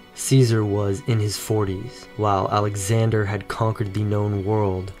 Caesar was in his 40s, while Alexander had conquered the known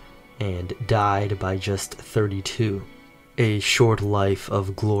world and died by just 32. A short life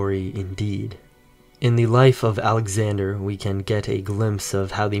of glory indeed. In the life of Alexander, we can get a glimpse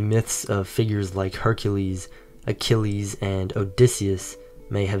of how the myths of figures like Hercules, Achilles, and Odysseus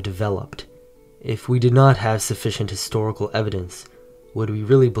may have developed. If we did not have sufficient historical evidence, would we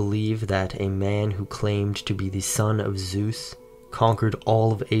really believe that a man who claimed to be the son of Zeus conquered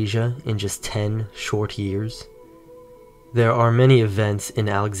all of Asia in just 10 short years? There are many events in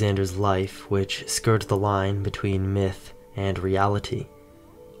Alexander's life which skirt the line between myth and reality.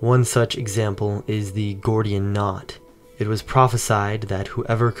 One such example is the Gordian knot. It was prophesied that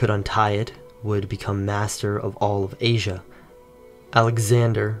whoever could untie it would become master of all of Asia.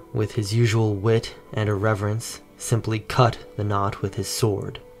 Alexander, with his usual wit and irreverence, simply cut the knot with his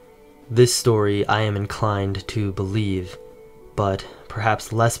sword. This story I am inclined to believe, but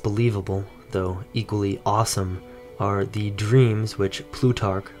perhaps less believable, though equally awesome, are the dreams which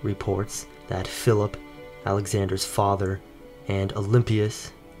Plutarch reports that Philip, Alexander's father, and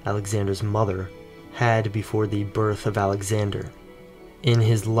Olympias, Alexander's mother, had before the birth of Alexander. In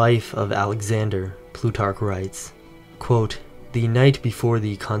his Life of Alexander, Plutarch writes, quote, "The night before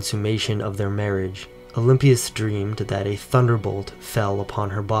the consummation of their marriage, Olympias dreamed that a thunderbolt fell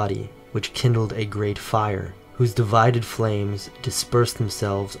upon her body, which kindled a great fire, whose divided flames dispersed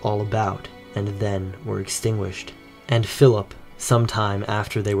themselves all about, and then were extinguished. And Philip, some time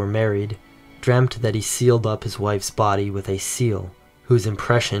after they were married, dreamt that he sealed up his wife's body with a seal, whose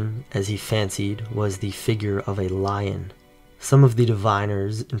impression, as he fancied, was the figure of a lion. Some of the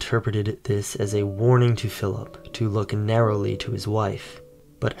diviners interpreted this as a warning to Philip to look narrowly to his wife,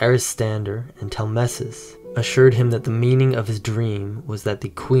 but Aristander and Telmessus assured him that the meaning of his dream was that the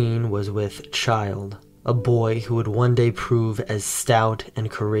queen was with child, a boy who would one day prove as stout and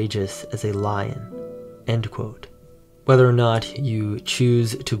courageous as a lion." End quote. Whether or not you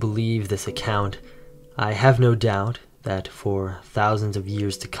choose to believe this account, I have no doubt that for thousands of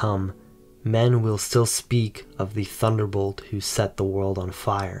years to come, men will still speak of the thunderbolt who set the world on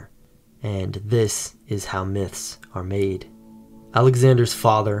fire, and this is how myths are made. Alexander's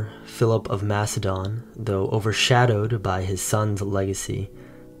father, Philip of Macedon, though overshadowed by his son's legacy,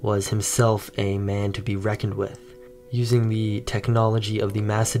 was himself a man to be reckoned with. Using the technology of the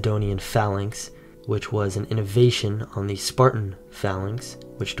Macedonian phalanx, which was an innovation on the Spartan phalanx,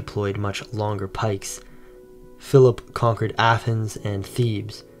 which deployed much longer pikes, Philip conquered Athens and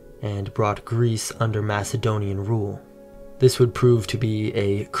Thebes, and brought Greece under Macedonian rule. This would prove to be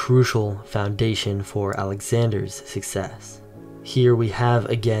a crucial foundation for Alexander's success. Here we have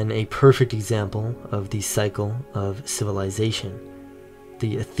again a perfect example of the cycle of civilization.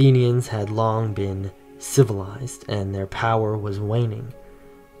 The Athenians had long been civilized, and their power was waning,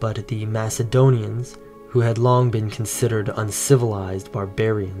 but the Macedonians, who had long been considered uncivilized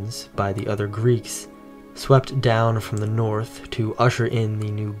barbarians by the other Greeks, swept down from the north to usher in the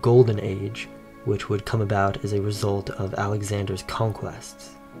new Golden Age, which would come about as a result of Alexander's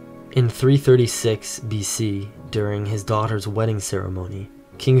conquests. In 336 BC, during his daughter's wedding ceremony,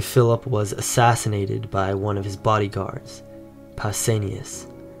 King Philip was assassinated by one of his bodyguards, Pausanias.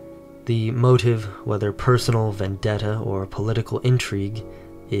 The motive, whether personal vendetta or political intrigue,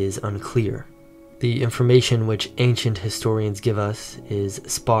 is unclear. The information which ancient historians give us is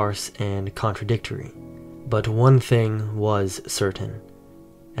sparse and contradictory. But one thing was certain.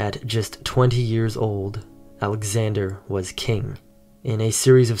 At just 20 years old, Alexander was king. In a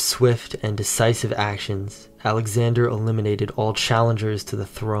series of swift and decisive actions, Alexander eliminated all challengers to the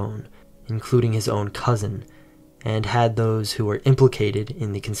throne, including his own cousin, and had those who were implicated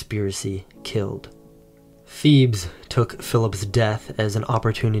in the conspiracy killed. Thebes took Philip's death as an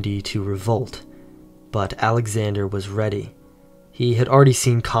opportunity to revolt, but Alexander was ready. He had already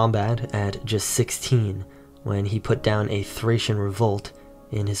seen combat at just 16 when he put down a Thracian revolt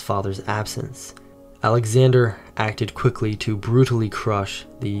in his father's absence. Alexander acted quickly to brutally crush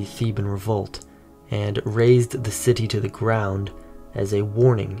the Theban revolt and razed the city to the ground as a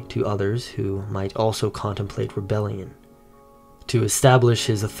warning to others who might also contemplate rebellion. To establish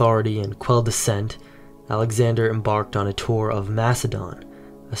his authority and quell dissent, Alexander embarked on a tour of Macedon,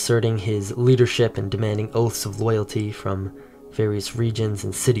 asserting his leadership and demanding oaths of loyalty from various regions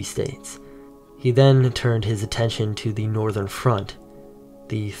and city-states. He then turned his attention to the northern front.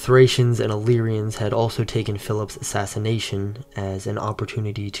 The Thracians and Illyrians had also taken Philip's assassination as an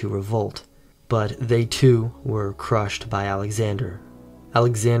opportunity to revolt, but they too were crushed by Alexander.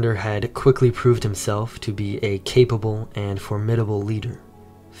 Alexander had quickly proved himself to be a capable and formidable leader.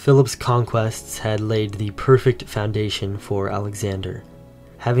 Philip's conquests had laid the perfect foundation for Alexander.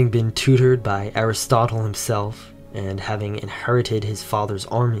 Having been tutored by Aristotle himself, and having inherited his father's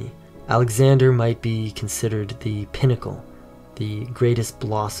army, Alexander might be considered the pinnacle, the greatest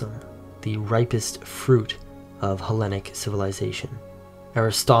blossom, the ripest fruit of Hellenic civilization.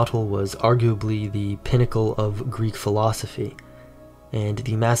 Aristotle was arguably the pinnacle of Greek philosophy, and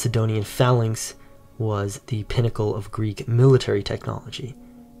the Macedonian phalanx was the pinnacle of Greek military technology,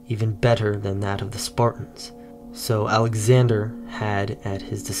 even better than that of the Spartans. So Alexander had at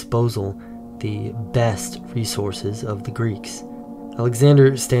his disposal the best resources of the Greeks.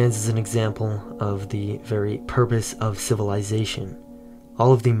 Alexander stands as an example of the very purpose of civilization.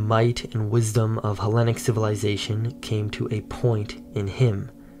 All of the might and wisdom of Hellenic civilization came to a point in him.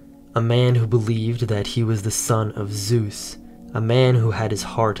 A man who believed that he was the son of Zeus, a man who had his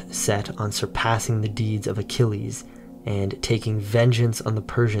heart set on surpassing the deeds of Achilles and taking vengeance on the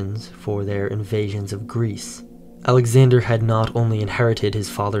Persians for their invasions of Greece. Alexander had not only inherited his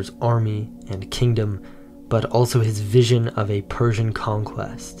father's army and kingdom, but also his vision of a Persian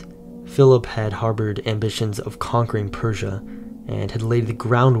conquest. Philip had harbored ambitions of conquering Persia and had laid the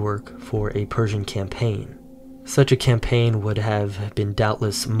groundwork for a Persian campaign. Such a campaign would have been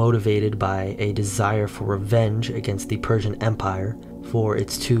doubtless motivated by a desire for revenge against the Persian Empire for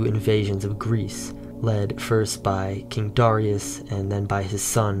its two invasions of Greece, led first by King Darius and then by his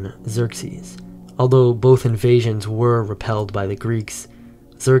son Xerxes. Although both invasions were repelled by the Greeks,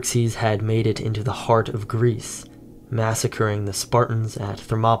 Xerxes had made it into the heart of Greece, massacring the Spartans at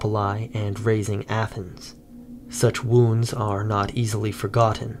Thermopylae and razing Athens. Such wounds are not easily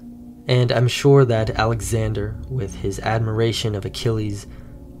forgotten, and I'm sure that Alexander, with his admiration of Achilles,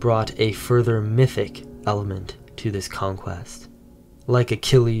 brought a further mythic element to this conquest. Like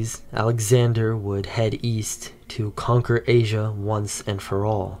Achilles, Alexander would head east to conquer Asia once and for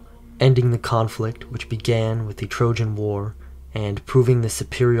all, ending the conflict which began with the Trojan War and proving the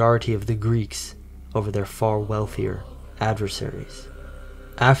superiority of the Greeks over their far wealthier adversaries.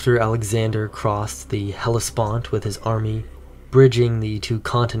 After Alexander crossed the Hellespont with his army, bridging the two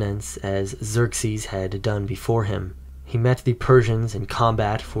continents as Xerxes had done before him, he met the Persians in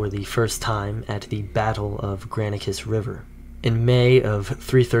combat for the first time at the Battle of Granicus River. In May of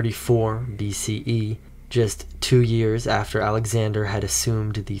 334 BCE, just 2 years after Alexander had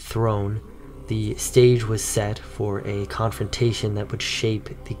assumed the throne, the stage was set for a confrontation that would shape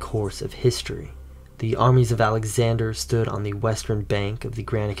the course of history. The armies of Alexander stood on the western bank of the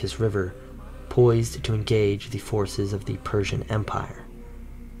Granicus River, poised to engage the forces of the Persian Empire.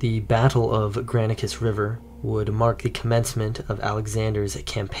 The Battle of Granicus River would mark the commencement of Alexander's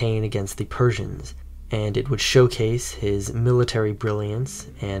campaign against the Persians, and it would showcase his military brilliance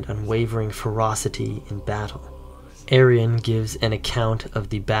and unwavering ferocity in battle. Arrian gives an account of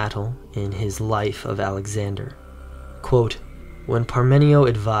the battle in his Life of Alexander. Quote, When Parmenio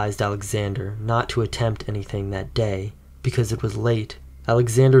advised Alexander not to attempt anything that day, because it was late,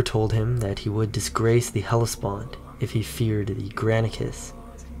 Alexander told him that he would disgrace the Hellespont if he feared the Granicus.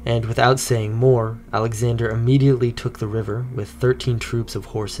 And without saying more, Alexander immediately took the river with 13 troops of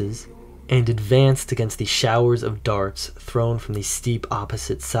horses and advanced against the showers of darts thrown from the steep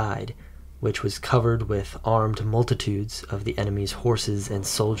opposite side, which was covered with armed multitudes of the enemy's horses and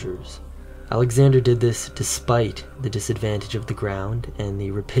soldiers. Alexander did this despite the disadvantage of the ground and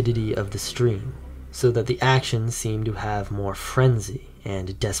the rapidity of the stream, so that the action seemed to have more frenzy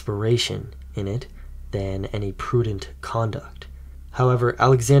and desperation in it than any prudent conduct. However,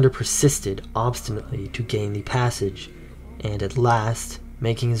 Alexander persisted obstinately to gain the passage, and at last,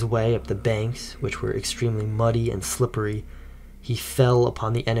 making his way up the banks, which were extremely muddy and slippery, he fell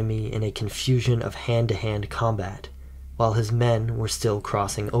upon the enemy in a confusion of hand-to-hand combat, while his men were still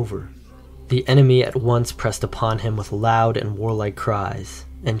crossing over. The enemy at once pressed upon him with loud and warlike cries,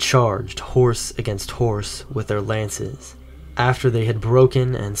 and charged horse against horse with their lances. After they had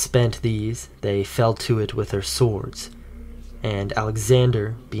broken and spent these, they fell to it with their swords, and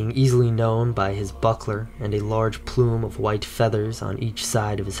Alexander, being easily known by his buckler and a large plume of white feathers on each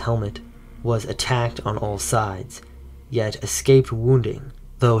side of his helmet, was attacked on all sides, yet escaped wounding,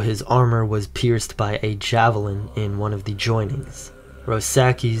 though his armor was pierced by a javelin in one of the joinings.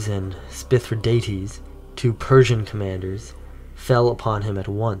 Rosacles and Spithridates, 2 Persian commanders, fell upon him at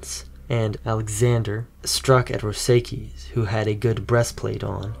once, and Alexander struck at Rosacles, who had a good breastplate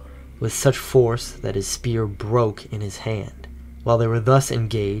on, with such force that his spear broke in his hand. While they were thus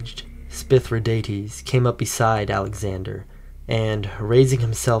engaged, Spithridates came up beside Alexander, and, raising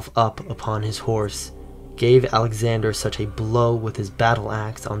himself up upon his horse, gave Alexander such a blow with his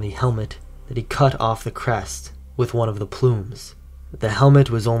battle-axe on the helmet that he cut off the crest with one of the plumes. The helmet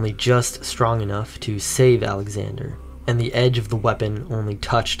was only just strong enough to save Alexander, and the edge of the weapon only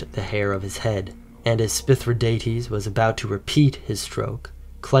touched the hair of his head, and as Spithridates was about to repeat his stroke,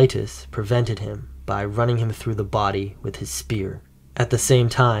 Clytus prevented him by running him through the body with his spear. At the same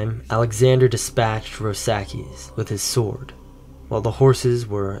time, Alexander dispatched Rosacles with his sword. While the horses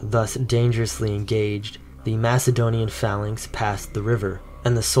were thus dangerously engaged, the Macedonian phalanx passed the river,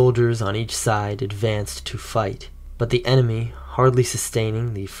 and the soldiers on each side advanced to fight. But the enemy, hardly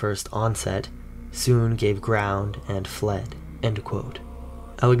sustaining the first onset, soon gave ground and fled." End quote.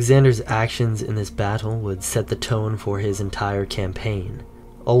 Alexander's actions in this battle would set the tone for his entire campaign.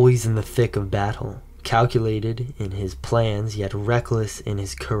 Always in the thick of battle, calculated in his plans yet reckless in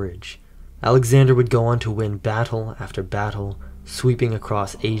his courage, Alexander would go on to win battle after battle, sweeping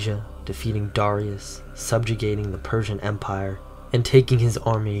across Asia, defeating Darius, subjugating the Persian Empire, and taking his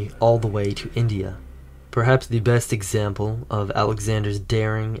army all the way to India. Perhaps the best example of Alexander's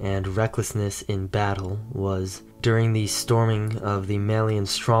daring and recklessness in battle was during the storming of the Malian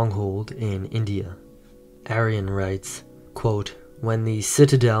stronghold in India. Arrian writes, quote, "When the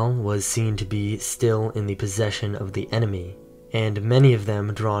citadel was seen to be still in the possession of the enemy, and many of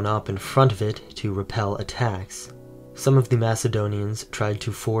them drawn up in front of it to repel attacks, some of the Macedonians tried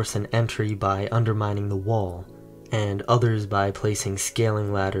to force an entry by undermining the wall, and others by placing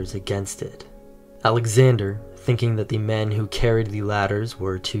scaling ladders against it. Alexander, thinking that the men who carried the ladders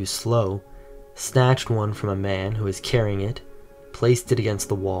were too slow, snatched one from a man who was carrying it, placed it against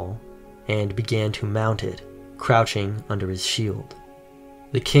the wall, and began to mount it, crouching under his shield.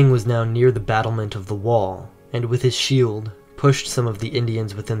 The king was now near the battlement of the wall, and with his shield pushed some of the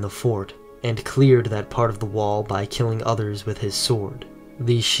Indians within the fort, and cleared that part of the wall by killing others with his sword.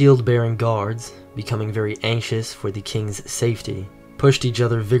 The shield-bearing guards, becoming very anxious for the king's safety, pushed each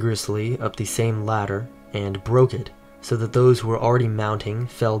other vigorously up the same ladder and broke it, so that those who were already mounting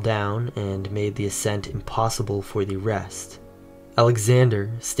fell down and made the ascent impossible for the rest. Alexander,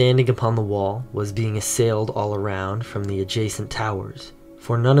 standing upon the wall, was being assailed all around from the adjacent towers,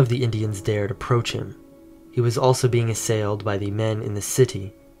 for none of the Indians dared approach him. He was also being assailed by the men in the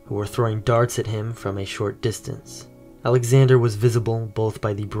city, who were throwing darts at him from a short distance. Alexander was visible both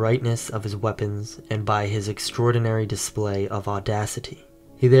by the brightness of his weapons and by his extraordinary display of audacity.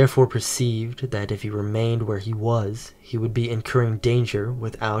 He therefore perceived that if he remained where he was, he would be incurring danger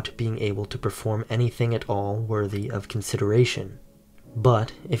without being able to perform anything at all worthy of consideration.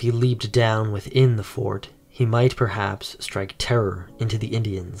 But if he leaped down within the fort, he might perhaps strike terror into the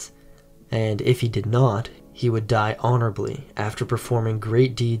Indians, and if he did not, he would die honorably after performing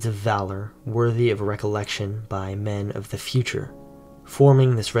great deeds of valor worthy of recollection by men of the future.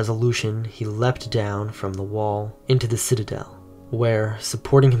 Forming this resolution, he leapt down from the wall into the citadel, where,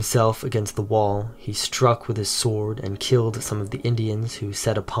 supporting himself against the wall, he struck with his sword and killed some of the Indians who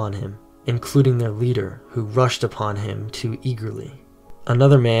set upon him. including their leader, who rushed upon him too eagerly.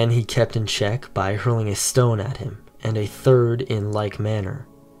 Another man he kept in check by hurling a stone at him, and a third in like manner.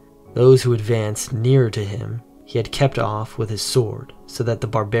 Those who advanced nearer to him he had kept off with his sword, so that the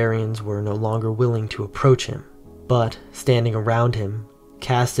barbarians were no longer willing to approach him, but, standing around him,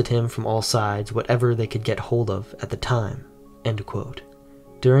 cast at him from all sides whatever they could get hold of at the time." End quote.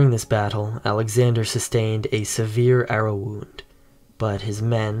 During this battle, Alexander sustained a severe arrow wound, but his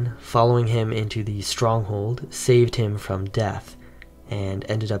men, following him into the stronghold, saved him from death, and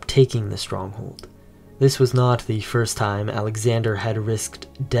ended up taking the stronghold. This was not the first time Alexander had risked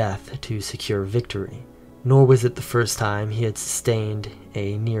death to secure victory, nor was it the first time he had sustained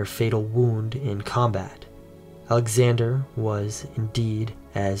a near-fatal wound in combat. Alexander was, indeed,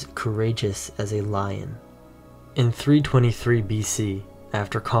 as courageous as a lion. In 323 BC,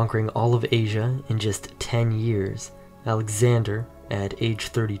 after conquering all of Asia in just 10 years, Alexander, at age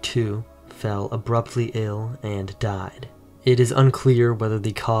 32, fell abruptly ill and died. It is unclear whether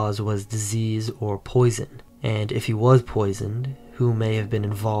the cause was disease or poison, and if he was poisoned, who may have been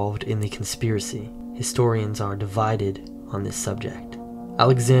involved in the conspiracy. Historians are divided on this subject.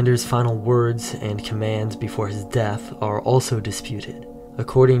 Alexander's final words and commands before his death are also disputed.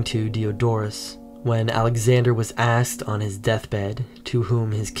 According to Diodorus, when Alexander was asked on his deathbed to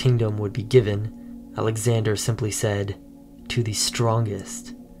whom his kingdom would be given, Alexander simply said, "To the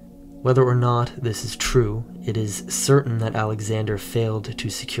strongest." Whether or not this is true, it is certain that Alexander failed to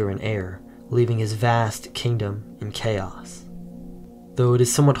secure an heir, leaving his vast kingdom in chaos. Though it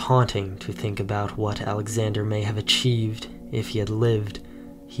is somewhat haunting to think about what Alexander may have achieved if he had lived,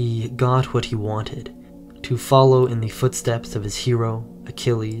 he got what he wanted: to follow in the footsteps of his hero,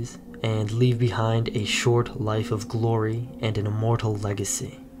 Achilles, and leave behind a short life of glory and an immortal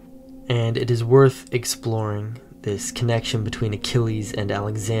legacy. And it is worth exploring this connection between Achilles and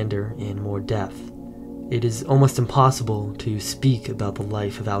Alexander in more depth. It is almost impossible to speak about the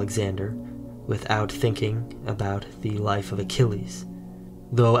life of Alexander without thinking about the life of Achilles.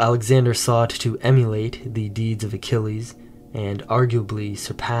 Though Alexander sought to emulate the deeds of Achilles and arguably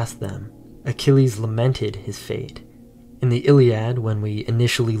surpass them, Achilles lamented his fate. In the Iliad, when we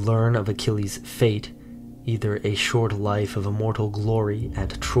initially learn of Achilles' fate, either a short life of immortal glory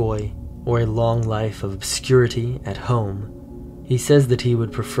at Troy or a long life of obscurity at home, he says that he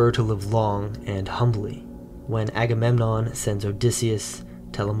would prefer to live long and humbly. When Agamemnon sends Odysseus,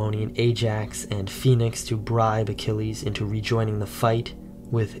 Telamonian Ajax, and Phoenix to bribe Achilles into rejoining the fight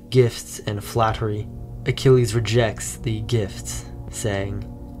with gifts and flattery, Achilles rejects the gifts, saying,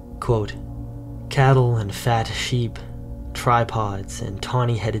 quote, "Cattle and fat sheep, tripods and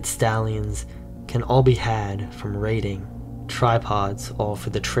tawny-headed stallions can all be had from raiding, tripods all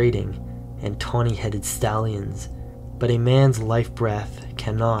for the trading, and tawny-headed stallions, but a man's life breath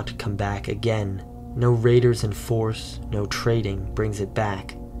cannot come back again. No raiders in force, no trading brings it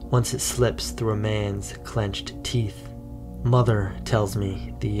back, once it slips through a man's clenched teeth. Mother tells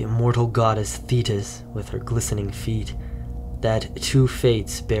me, the immortal goddess Thetis with her glistening feet, that two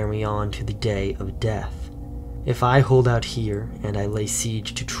fates bear me on to the day of death. If I hold out here and I lay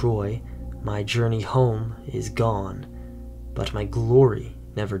siege to Troy, my journey home is gone, but my glory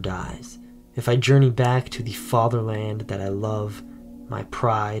never dies. If I journey back to the fatherland that I love, my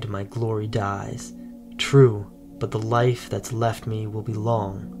pride, my glory dies. True, but the life that's left me will be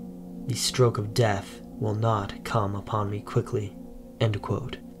long. The stroke of death will not come upon me quickly." End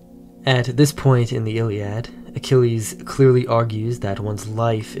quote. At this point in the Iliad, Achilles clearly argues that one's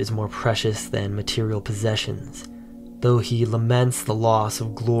life is more precious than material possessions. Though he laments the loss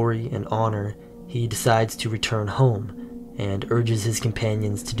of glory and honor, he decides to return home, and urges his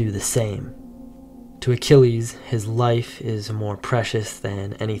companions to do the same. To Achilles, his life is more precious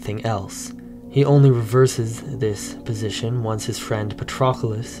than anything else. He only reverses this position once his friend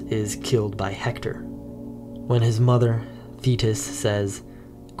Patroclus is killed by Hector. When his mother, Thetis, says,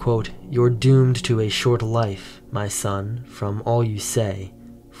 quote, "You're doomed to a short life, my son, from all you say,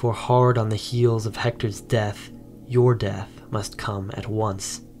 for hard on the heels of Hector's death, your death must come at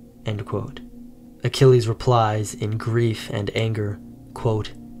once." End quote. Achilles replies in grief and anger,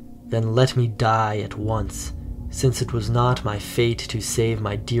 quote, "Then let me die at once, since it was not my fate to save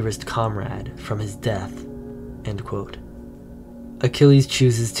my dearest comrade from his death." End quote. Achilles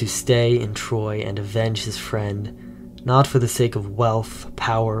chooses to stay in Troy and avenge his friend, not for the sake of wealth,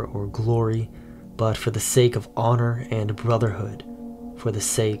 power, or glory, but for the sake of honor and brotherhood, for the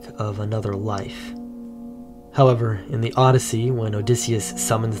sake of another life. However, in the Odyssey, when Odysseus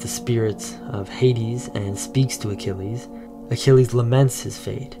summons the spirits of Hades and speaks to Achilles, Achilles laments his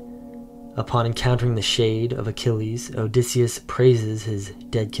fate. Upon encountering the shade of Achilles, Odysseus praises his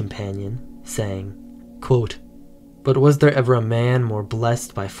dead companion, saying, quote, "But was there ever a man more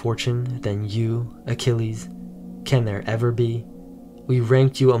blessed by fortune than you, Achilles? Can there ever be? We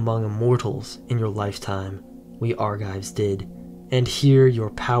ranked you among immortals in your lifetime, we Argives did, and here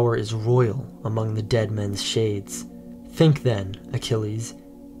your power is royal among the dead men's shades. Think then, Achilles,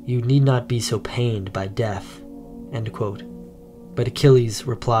 you need not be so pained by death." End quote. But Achilles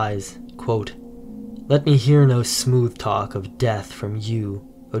replies, quote, "Let me hear no smooth talk of death from you,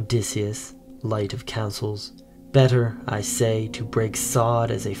 Odysseus, light of counsels. Better, I say, to break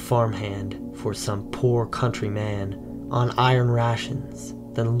sod as a farmhand for some poor countryman on iron rations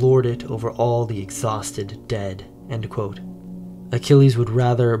than lord it over all the exhausted dead." End quote. Achilles would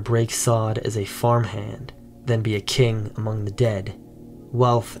rather break sod as a farmhand than be a king among the dead.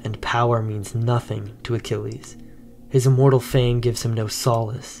 Wealth and power means nothing to Achilles. His immortal fame gives him no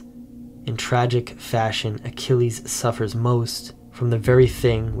solace. In tragic fashion, Achilles suffers most from the very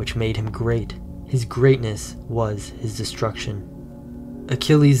thing which made him great. His greatness was his destruction.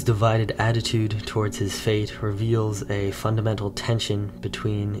 Achilles' divided attitude towards his fate reveals a fundamental tension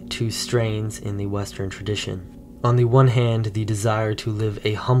between two strains in the Western tradition. On the one hand, the desire to live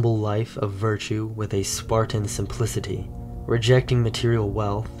a humble life of virtue with a Spartan simplicity, rejecting material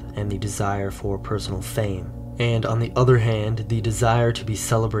wealth and the desire for personal fame. And on the other hand, the desire to be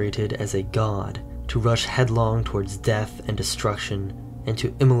celebrated as a god, to rush headlong towards death and destruction, and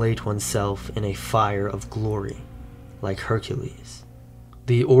to immolate oneself in a fire of glory, like Hercules.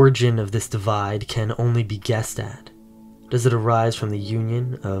 The origin of this divide can only be guessed at. Does it arise from the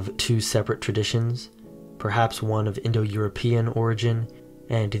union of two separate traditions, perhaps one of Indo-European origin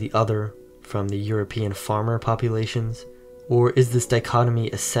and the other from the European farmer populations? Or is this dichotomy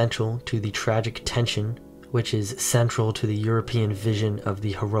essential to the tragic tension which is central to the European vision of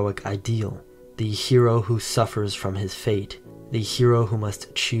the heroic ideal, the hero who suffers from his fate, the hero who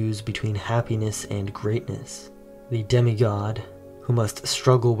must choose between happiness and greatness, the demigod who must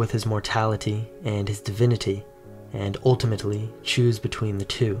struggle with his mortality and his divinity, and ultimately choose between the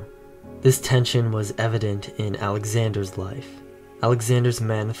two? This tension was evident in Alexander's life. Alexander's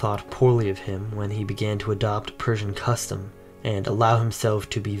men thought poorly of him when he began to adopt Persian custom and allow himself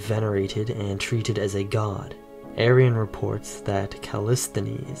to be venerated and treated as a god. Arrian reports that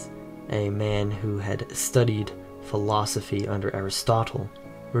Callisthenes, a man who had studied philosophy under Aristotle,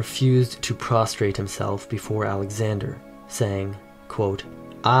 refused to prostrate himself before Alexander, saying, quote,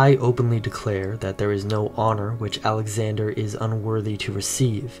 "I openly declare that there is no honor which Alexander is unworthy to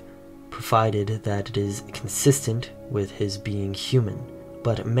receive, provided that it is consistent with his being human.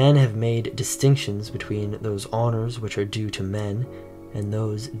 But men have made distinctions between those honors which are due to men and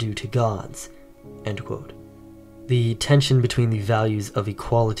those due to gods." End quote. The tension between the values of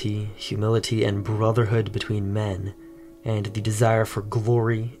equality, humility, and brotherhood between men, and the desire for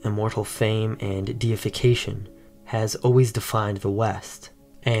glory, immortal fame, and deification has always defined the West,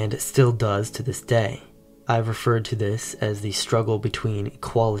 and still does to this day. I've referred to this as the struggle between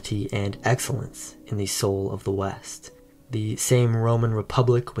equality and excellence in the soul of the West. The same Roman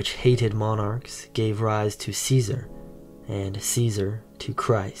Republic which hated monarchs gave rise to Caesar, and Caesar to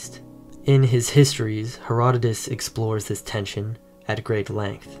Christ. In his histories, Herodotus explores this tension at great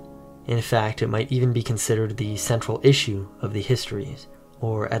length. In fact, it might even be considered the central issue of the histories,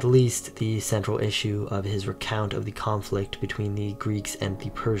 or at least the central issue of his recount of the conflict between the Greeks and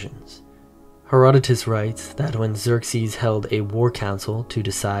the Persians. Herodotus writes that when Xerxes held a war council to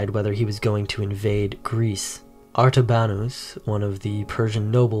decide whether he was going to invade Greece, Artabanus, one of the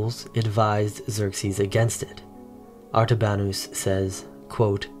Persian nobles, advised Xerxes against it. Artabanus says,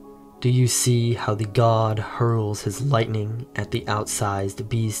 quote, "Do you see how the god hurls his lightning at the outsized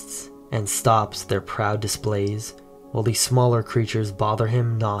beasts and stops their proud displays, while the smaller creatures bother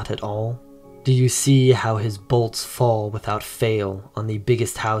him not at all? Do you see how his bolts fall without fail on the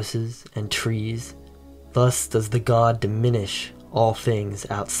biggest houses and trees? Thus does the god diminish all things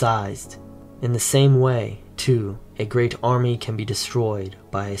outsized. In the same way, too, a great army can be destroyed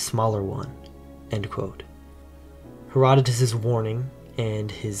by a smaller one." End quote. Herodotus' warning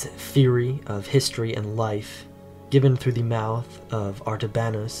and his theory of history and life, given through the mouth of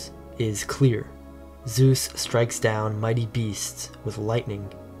Artabanus, is clear. Zeus strikes down mighty beasts with lightning,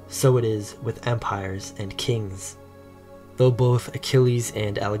 so it is with empires and kings. Though both Achilles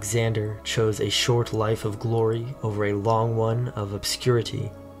and Alexander chose a short life of glory over a long one of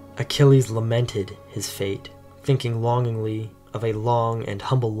obscurity, Achilles lamented his fate, thinking longingly of a long and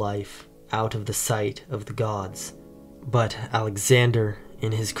humble life out of the sight of the gods. But Alexander,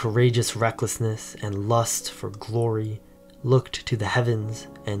 in his courageous recklessness and lust for glory, looked to the heavens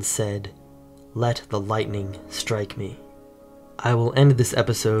and said, let the lightning strike me. I will end this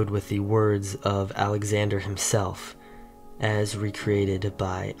episode with the words of Alexander himself, as recreated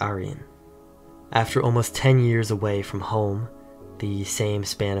by Arrian. After almost 10 years away from home, the same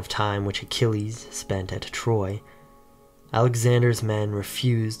span of time which Achilles spent at Troy, Alexander's men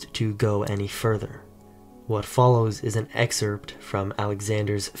refused to go any further. What follows is an excerpt from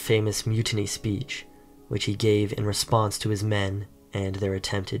Alexander's famous mutiny speech, which he gave in response to his men and their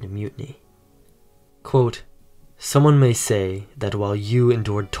attempted mutiny. Quote, "Someone may say that while you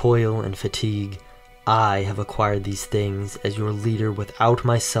endured toil and fatigue, I have acquired these things as your leader without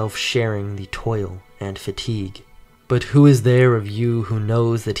myself sharing the toil and fatigue. But who is there of you who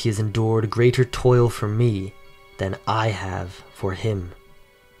knows that he has endured greater toil for me than I have for him?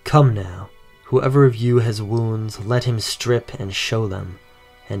 Come now, whoever of you has wounds, let him strip and show them,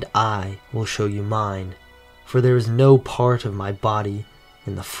 and I will show you mine. For there is no part of my body,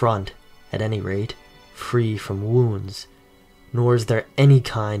 in the front at any rate, free from wounds, nor is there any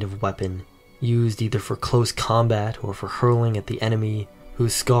kind of weapon used either for close combat or for hurling at the enemy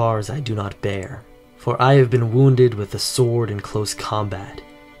whose scars I do not bear. For I have been wounded with the sword in close combat.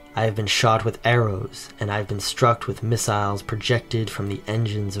 I have been shot with arrows, and I have been struck with missiles projected from the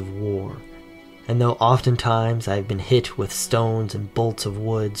engines of war. And though oftentimes I have been hit with stones and bolts of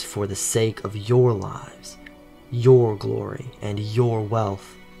woods for the sake of your lives, your glory, and your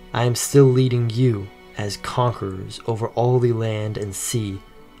wealth, I am still leading you as conquerors over all the land and sea,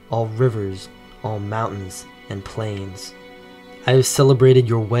 all rivers, all mountains and plains. I have celebrated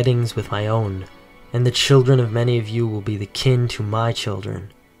your weddings with my own, and the children of many of you will be the kin to my children.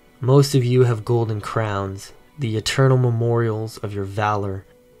 Most of you have golden crowns, the eternal memorials of your valor,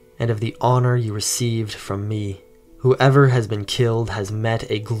 and of the honor you received from me. Whoever has been killed has met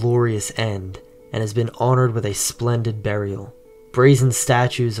a glorious end, and has been honored with a splendid burial. Brazen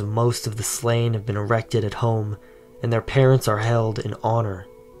statues of most of the slain have been erected at home, and their parents are held in honor,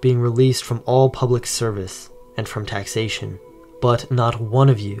 being released from all public service and from taxation. But not one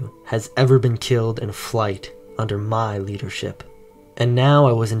of you has ever been killed in flight under my leadership. And now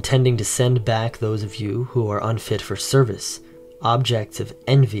I was intending to send back those of you who are unfit for service, objects of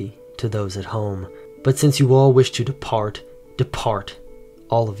envy to those at home. But since you all wish to depart, depart,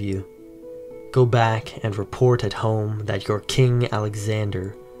 all of you. Go back and report at home that your king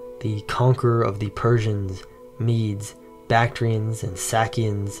Alexander, the conqueror of the Persians, Medes, Bactrians, and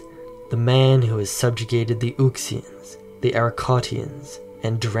Sakians, the man who has subjugated the Uxians, the Arcadians,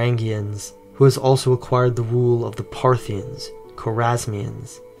 and Drangians, who has also acquired the rule of the Parthians,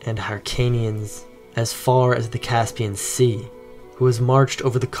 Chorasmians, and Hyrcanians as far as the Caspian Sea, who has marched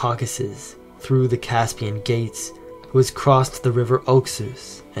over the Caucasus, through the Caspian gates, who has crossed the river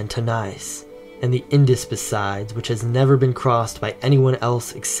Oxus and Tanais, and the Indus besides, which has never been crossed by anyone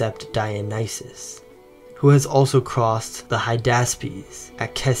else except Dionysus, who has also crossed the Hydaspes,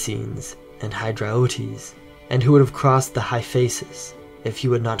 Acesines, and Hydraotes, and who would have crossed the Hyphasis if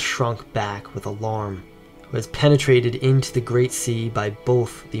you had not shrunk back with alarm, who has penetrated into the great sea by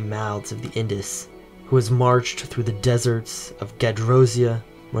both the mouths of the Indus, who has marched through the deserts of Gadrosia,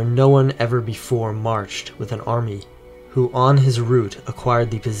 where no one ever before marched with an army, who on his route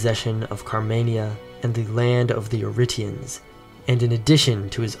acquired the possession of Carmania and the land of the Erytians, and in addition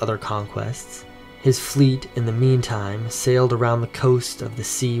to his other conquests, his fleet in the meantime sailed around the coast of the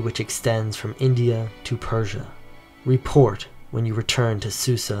sea which extends from India to Persia. Report, when you return to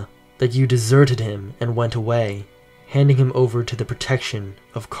Susa, that you deserted him and went away, handing him over to the protection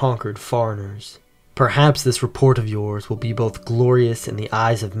of conquered foreigners. Perhaps this report of yours will be both glorious in the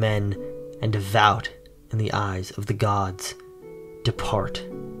eyes of men and devout in the eyes of the gods. Depart."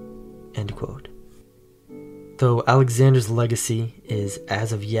 End quote. Though Alexander's legacy is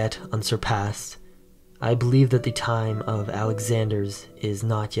as of yet unsurpassed, I believe that the time of Alexander's is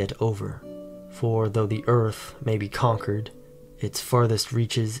not yet over, for though the earth may be conquered, its farthest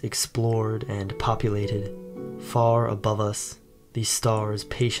reaches explored and populated, far above us the stars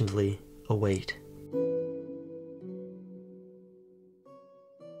patiently await.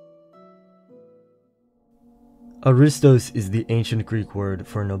 Aristos is the ancient Greek word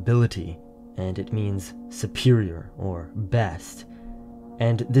for nobility, and it means superior or best.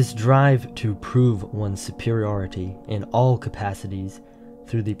 And this drive to prove one's superiority in all capacities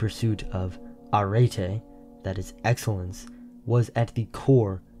through the pursuit of arete, that is excellence, was at the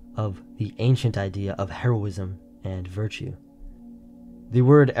core of the ancient idea of heroism and virtue. The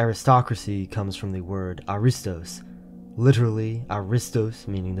word aristocracy comes from the word aristos, literally aristos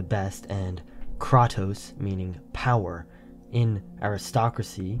meaning the best and kratos meaning power. In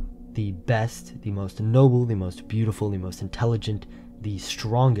aristocracy, the best, the most noble, the most beautiful, the most intelligent, the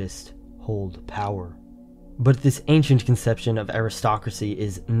strongest hold power. But this ancient conception of aristocracy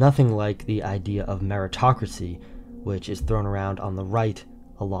is nothing like the idea of meritocracy, which is thrown around on the right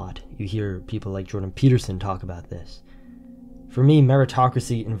a lot. You hear people like Jordan Peterson talk about this. For me,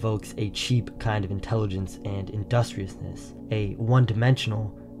 meritocracy invokes a cheap kind of intelligence and industriousness, a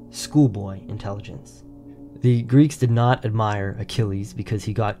one-dimensional, schoolboy intelligence. The Greeks did not admire Achilles because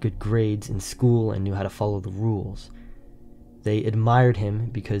he got good grades in school and knew how to follow the rules. They admired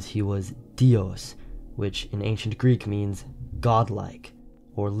him because he was dios, which in ancient Greek means godlike,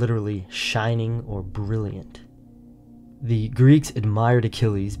 or literally shining or brilliant. The Greeks admired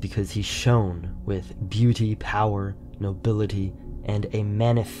Achilles because he shone with beauty, power, nobility, and a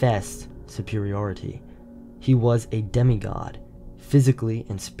manifest superiority. He was a demigod. Physically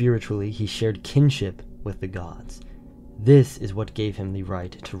and spiritually, he shared kinship with the gods. This is what gave him the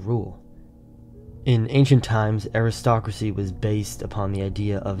right to rule. In ancient times, aristocracy was based upon the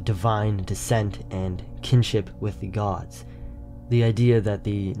idea of divine descent and kinship with the gods. The idea that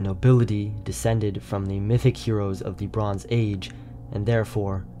the nobility descended from the mythic heroes of the Bronze Age, and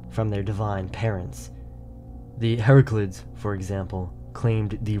therefore from their divine parents. The HERAKLES, for example,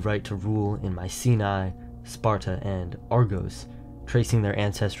 claimed the right to rule in Mycenae, Sparta, and Argos, tracing their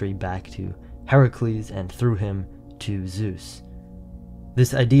ancestry back to Heracles and through him to Zeus.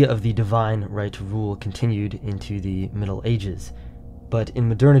 This idea of the divine right to rule continued into the Middle Ages, but in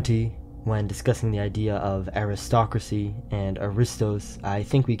modernity, when discussing the idea of aristocracy and aristos, I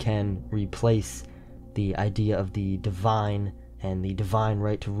think we can replace the idea of the divine and the divine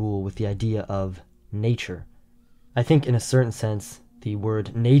right to rule with the idea of nature. I think in a certain sense, the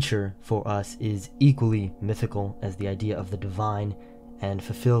word nature for us is equally mythical as the idea of the divine and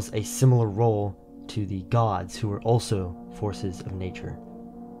fulfills a similar role to the gods who are also forces of nature.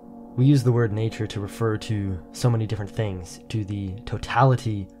 We use the word nature to refer to so many different things, to the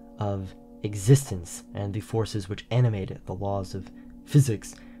totality of existence and the forces which animate it, the laws of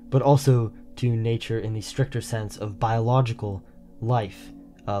physics, but also to nature in the stricter sense of biological life,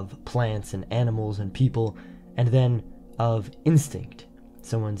 of plants and animals and people, and then of instinct,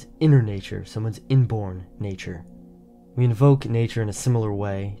 someone's inner nature, someone's inborn nature. We invoke nature in a similar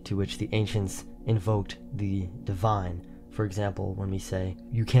way to which the ancients invoked the divine. For example, when we say,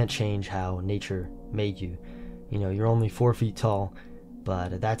 you can't change how nature made you. You're only 4 feet tall,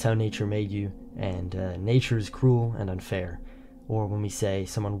 but that's how nature made you, and nature is cruel and unfair. Or when we say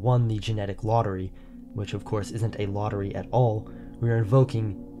someone won the genetic lottery, which of course isn't a lottery at all, we are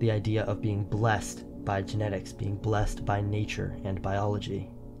invoking the idea of being blessed by genetics, being blessed by nature and biology.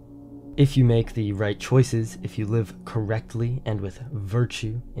 If you make the right choices, if you live correctly and with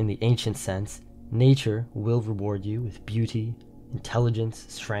virtue in the ancient sense, nature will reward you with beauty, intelligence,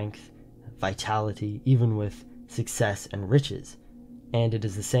 strength, vitality, even with success and riches. And it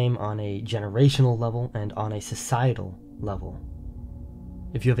is the same on a generational level and on a societal level.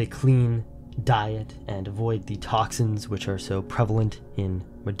 If you have a clean diet and avoid the toxins which are so prevalent in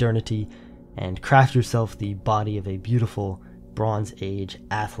modernity, and craft yourself the body of a beautiful Bronze Age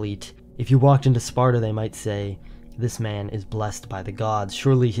athlete, if you walked into Sparta, they might say, this man is blessed by the gods,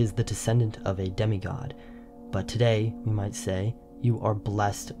 surely he is the descendant of a demigod. But today, we might say, you are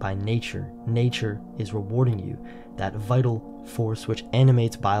blessed by nature. Nature is rewarding you. That vital force which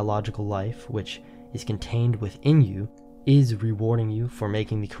animates biological life, which is contained within you, is rewarding you for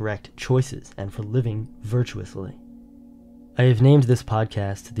making the correct choices and for living virtuously. I have named this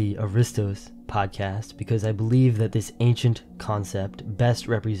podcast the Aristos Podcast because I believe that this ancient concept best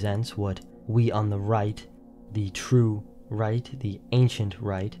represents what we on the right, the true right, the ancient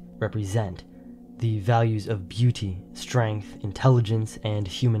right, represent. The values of beauty, strength, intelligence, and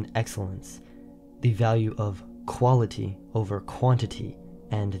human excellence. The value of quality over quantity,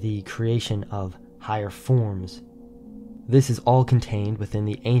 and the creation of higher forms. This is all contained within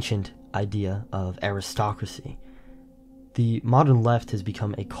the ancient idea of aristocracy. The modern left has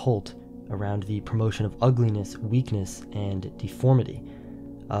become a cult around the promotion of ugliness, weakness, and deformity,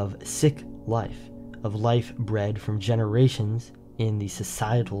 of sick life, of life bred from generations in the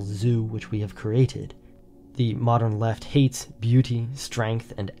societal zoo which we have created. The modern left hates beauty,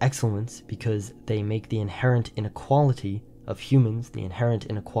 strength, and excellence because they make the inherent inequality of humans, the inherent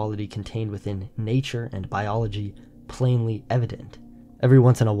inequality contained within nature and biology, plainly evident. Every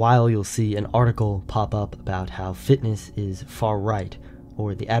once in a while you'll see an article pop up about how fitness is far right,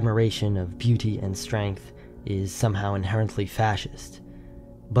 or the admiration of beauty and strength is somehow inherently fascist.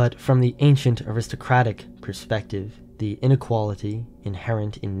 But from the ancient aristocratic perspective, the inequality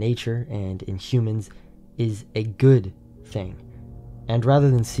inherent in nature and in humans is a good thing. And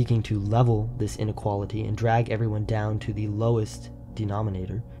rather than seeking to level this inequality and drag everyone down to the lowest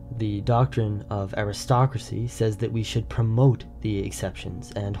denominator, The doctrine of aristocracy says that we should promote the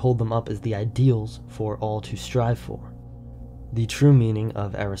exceptions and hold them up as the ideals for all to strive for. The true meaning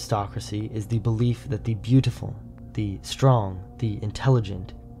of aristocracy is the belief that the beautiful, the strong, the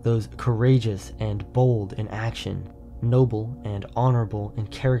intelligent, those courageous and bold in action, noble and honorable in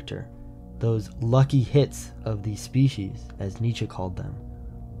character, those lucky hits of the species, as Nietzsche called them,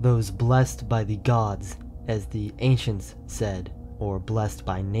 those blessed by the gods, as the ancients said, or blessed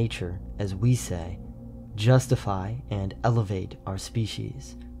by nature, as we say, justify and elevate our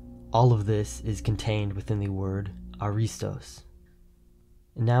species. All of this is contained within the word aristos.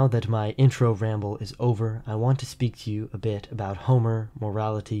 Now that my intro ramble is over, I want to speak to you a bit about Homer,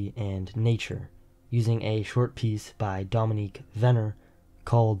 morality, and nature, using a short piece by Dominique Venner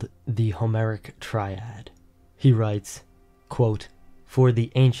called The Homeric Triad. He writes, quote, "For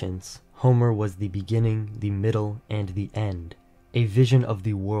the ancients, Homer was the beginning, the middle, and the end. A vision of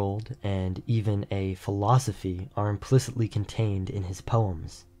the world and even a philosophy are implicitly contained in his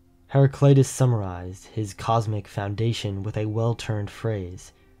poems. HERAKLES summarized his cosmic foundation with a well-turned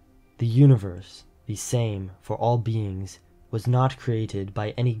phrase. The universe, the same for all beings, was not created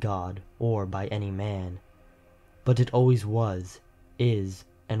by any god or by any man, but it always was, is,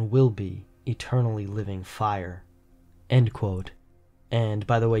 and will be eternally living fire." End quote. And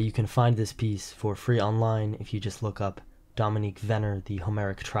by the way, you can find this piece for free online if you just look up Dominique Venner, The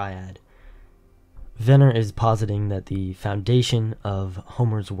Homeric Triad. Venner is positing that the foundation of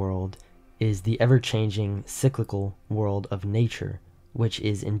Homer's world is the ever-changing, cyclical world of nature, which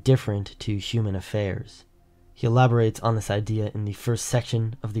is indifferent to human affairs. He elaborates on this idea in the first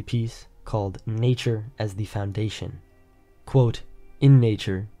section of the piece, called Nature as the Foundation. Quote, "In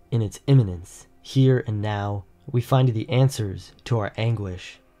nature, in its immanence, here and now, we find the answers to our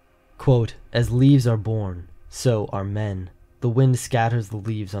anguish. Quote, as leaves are born, so are men. The wind scatters the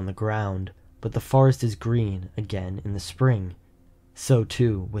leaves on the ground, but the forest is green again in the spring. So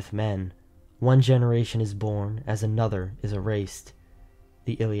too with men. One generation is born as another is erased."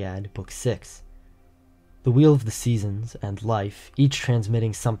 The Iliad, Book 6. The wheel of the seasons and life, each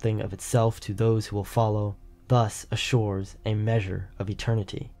transmitting something of itself to those who will follow, thus assures a measure of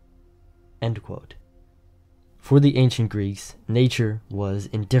eternity. End quote. For the ancient Greeks, nature was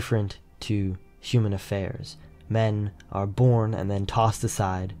indifferent to human affairs. Men are born and then tossed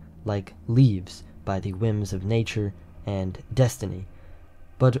aside like leaves by the whims of nature and destiny.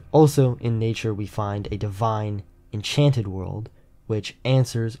 But also in nature we find a divine, enchanted world which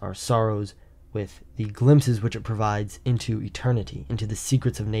answers our sorrows with the glimpses which it provides into eternity, into the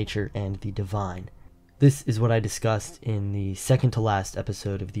secrets of nature and the divine. This is what I discussed in the second to last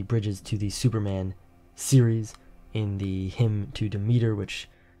episode of the Bridges to the Superman series, in the Hymn to Demeter, which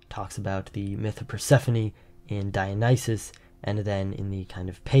talks about the myth of Persephone in Dionysus, and then in the kind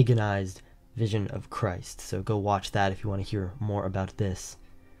of paganized vision of Christ. So go watch that if you want to hear more about this.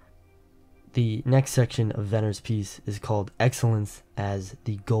 The next section of Venner's piece is called Excellence as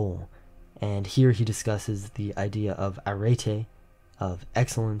the Goal, and here he discusses the idea of arete, of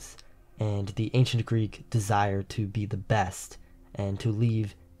excellence, and the ancient Greek desire to be the best, and to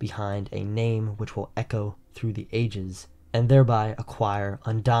leave behind a name which will echo through the ages, and thereby acquire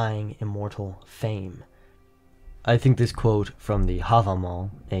undying immortal fame. I think this quote from the Havamal,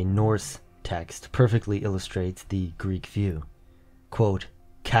 a Norse text, perfectly illustrates the Greek view. Quote,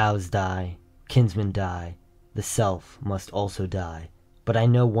 "Cows die, kinsmen die, the self must also die, but I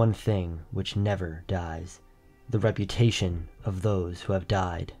know one thing which never dies, the reputation of those who have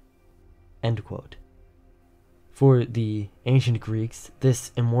died." End quote. For the ancient Greeks,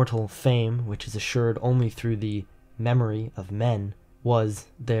 this immortal fame, which is assured only through the memory of men, was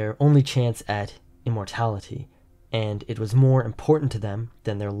their only chance at immortality, and it was more important to them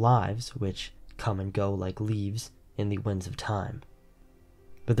than their lives, which come and go like leaves in the winds of time.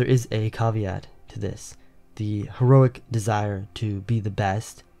 But there is a caveat to this. The heroic desire to be the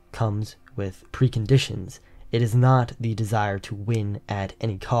best comes with preconditions. It is not the desire to win at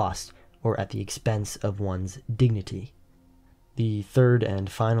any cost or at the expense of one's dignity. The third and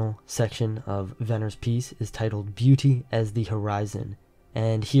final section of Venner's piece is titled Beauty as the Horizon,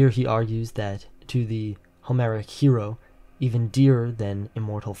 and here he argues that to the Homeric hero, even dearer than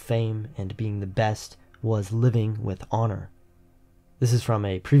immortal fame and being the best was living with honor. This is from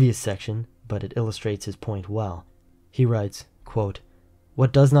a previous section, but it illustrates his point well. He writes, quote,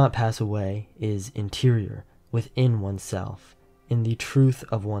 "What does not pass away is interior, within oneself, in the truth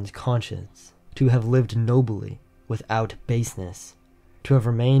of one's conscience, to have lived nobly, without baseness, to have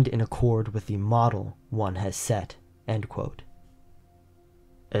remained in accord with the model one has set." End quote.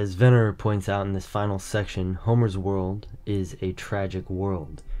 As Venner points out in this final section, Homer's world is a tragic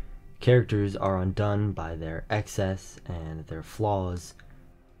world. Characters are undone by their excess and their flaws.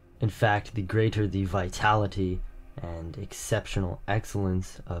 In fact, the greater the vitality and exceptional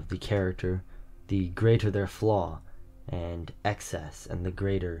excellence of the character, the greater their flaw and excess, and the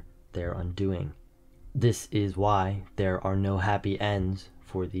greater their undoing. This is why there are no happy ends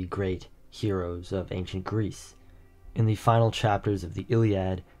for the great heroes of ancient Greece. In the final chapters of the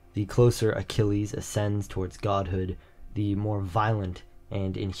Iliad, the closer Achilles ascends towards godhood, the more violent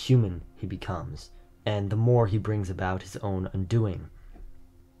and inhuman he becomes, and the more he brings about his own undoing.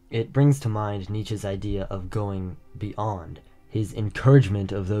 It brings to mind Nietzsche's idea of going beyond, his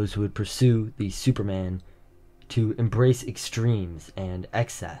encouragement of those who would pursue the Superman to embrace extremes and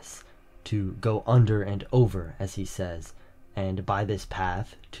excess, to go under and over, as he says, and by this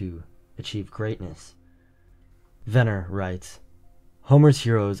path to achieve greatness. Venner writes, Homer's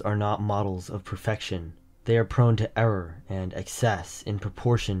heroes are not models of perfection. They are prone to error and excess in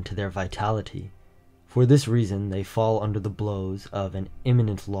proportion to their vitality. For this reason they fall under the blows of an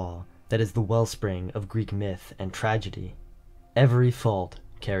immanent law that is the wellspring of Greek myth and tragedy. Every fault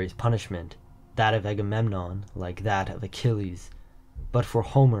carries punishment, that of Agamemnon like that of Achilles. But for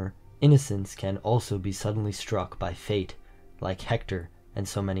Homer, innocence can also be suddenly struck by fate, like Hector and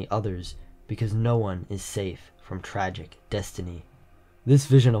so many others, because no one is safe from tragic destiny. This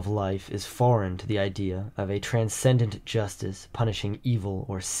vision of life is foreign to the idea of a transcendent justice punishing evil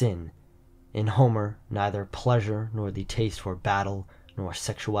or sin. In Homer, neither pleasure nor the taste for battle nor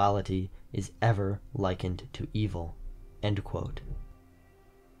sexuality is ever likened to evil." End quote.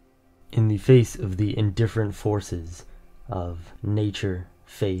 In the face of the indifferent forces of nature,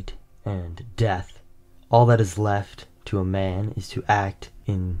 fate, and death, all that is left to a man is to act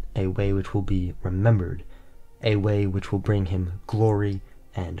in a way which will be remembered, a way which will bring him glory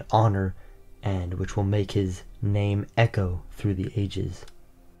and honor, and which will make his name echo through the ages.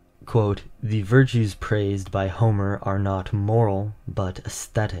 Quote, "The virtues praised by Homer are not moral, but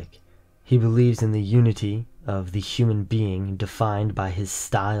aesthetic. He believes in the unity of the human being defined by his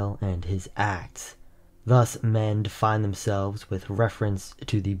style and his acts. Thus men define themselves with reference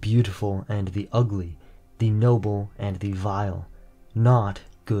to the beautiful and the ugly, the noble and the vile, not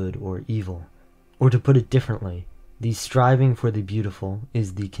good or evil. Or to put it differently, the striving for the beautiful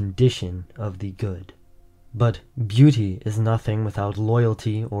is the condition of the good. But beauty is nothing without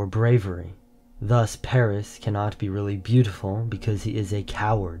loyalty or bravery. Thus Paris cannot be really beautiful because he is a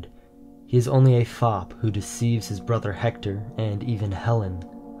coward. He is only a fop who deceives his brother Hector and even Helen,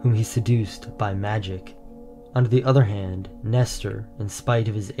 whom he seduced by magic. On the other hand, Nestor, in spite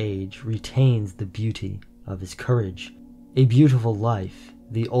of his age, retains the beauty of his courage. A beautiful life,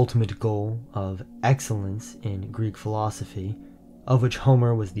 the ultimate goal of excellence in Greek philosophy, of which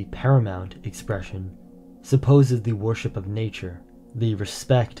Homer was the paramount expression, supposes the worship of nature, the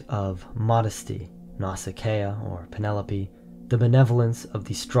respect of modesty, Nausicaa or Penelope, the benevolence of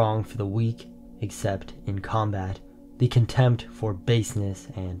the strong for the weak, except in combat, the contempt for baseness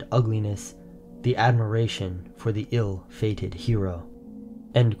and ugliness, the admiration for the ill-fated hero."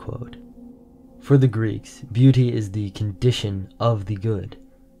 End quote. For the Greeks, beauty is the condition of the good.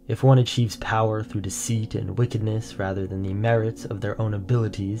 If one achieves power through deceit and wickedness rather than the merits of their own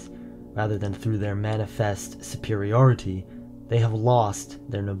abilities, rather than through their manifest superiority, they have lost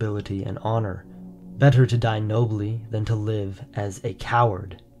their nobility and honor. Better to die nobly than to live as a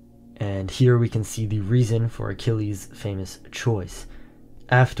coward. And here we can see the reason for Achilles' famous choice.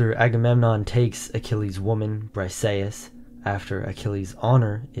 After Agamemnon takes Achilles' woman, Briseis, after Achilles'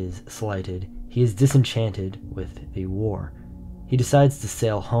 honor is slighted, he is disenchanted with the war. He decides to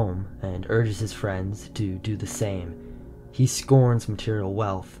sail home and urges his friends to do the same. He scorns material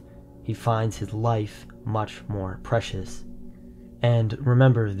wealth. He finds his life much more precious. And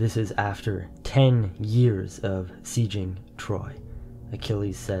remember, this is after 10 years of sieging Troy.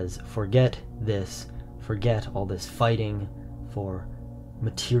 Achilles says, forget this, forget all this fighting for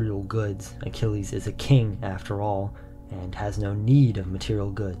material goods. Achilles is a king after all, and has no need of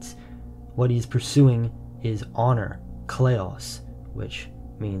material goods. What he is pursuing is honor, kleos, which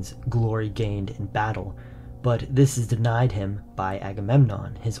means glory gained in battle. But this is denied him by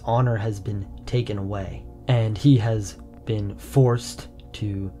Agamemnon. His honor has been taken away, and he has been forced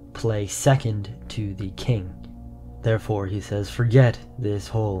to play second to the king. Therefore, he says, forget this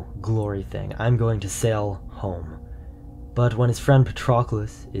whole glory thing. I'm going to sail home. But when his friend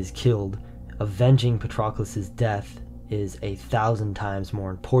Patroclus is killed, avenging Patroclus' death is 1,000 times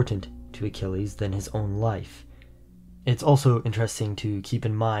more important to Achilles than his own life. It's also interesting to keep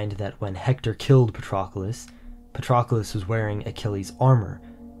in mind that when Hector killed Patroclus, Patroclus was wearing Achilles' armor,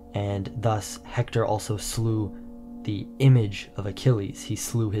 and thus Hector also slew the image of Achilles. He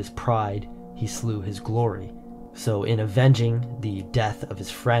slew his pride, he slew his glory. So in avenging the death of his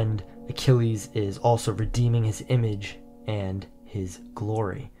friend, Achilles is also redeeming his image and his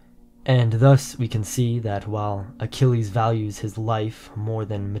glory. And thus we can see that while Achilles values his life more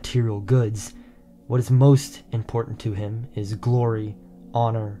than material goods, what is most important to him is glory,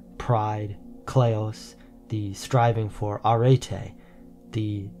 honor, pride, kleos, the striving for arete,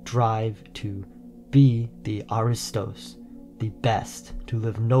 the drive to be the aristos, the best, to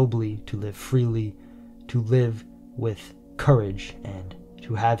live nobly, to live freely, to live with courage, and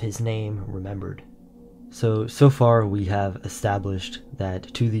to have his name remembered. So far we have established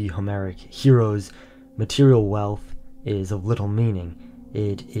that to the Homeric heroes, material wealth is of little meaning.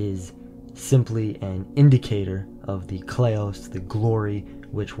 It is simply an indicator of the kleos, the glory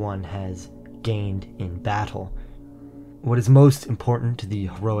which one has gained in battle. What is most important to the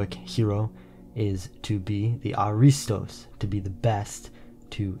heroic hero is to be the aristos, to be the best,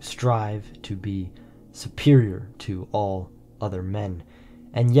 to strive to be superior to all other men.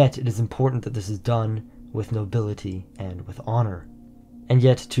 And yet it is important that this is done with nobility and with honor. And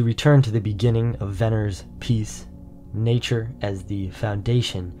yet, to return to the beginning of Venner's piece, nature as the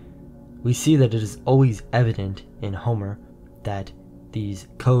foundation, we see that it is always evident in Homer that these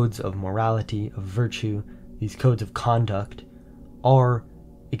codes of morality, of virtue, these codes of conduct are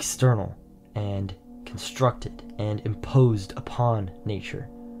external and constructed and imposed upon nature.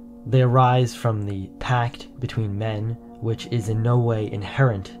 They arise from the pact between men, which is in no way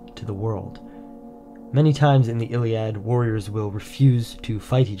inherent to the world. Many times in the Iliad, warriors will refuse to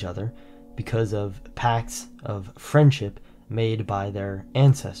fight each other because of pacts of friendship made by their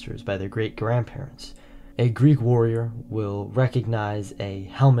ancestors, by their great-grandparents. A Greek warrior will recognize a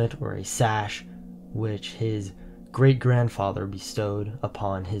helmet or a sash which his great-grandfather bestowed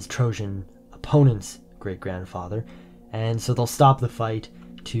upon his Trojan opponent's great-grandfather, and so they'll stop the fight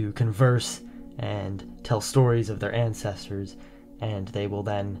to converse and tell stories of their ancestors, and they will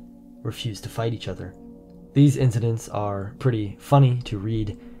then refuse to fight each other. These incidents are pretty funny to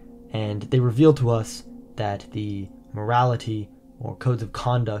read, and they reveal to us that the morality or codes of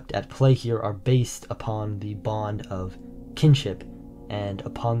conduct at play here are based upon the bond of kinship and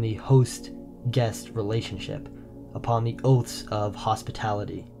upon the host-guest relationship, upon the oaths of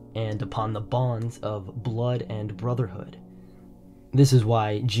hospitality, and upon the bonds of blood and brotherhood. This is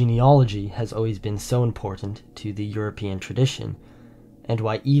why genealogy has always been so important to the European tradition, and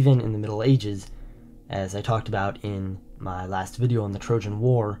why even in the Middle Ages, as I talked about in my last video on the Trojan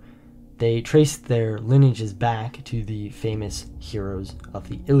War, they traced their lineages back to the famous heroes of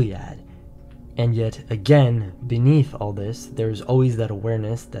the Iliad. And yet, again, beneath all this, there's always that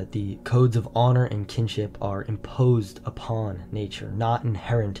awareness that the codes of honor and kinship are imposed upon nature, not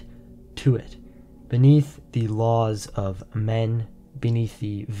inherent to it. Beneath the laws of men, beneath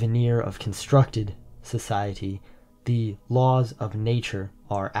the veneer of constructed society, the laws of nature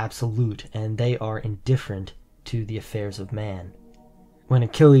are absolute, and they are indifferent to the affairs of man. When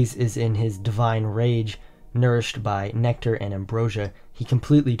Achilles is in his divine rage, nourished by nectar and ambrosia, he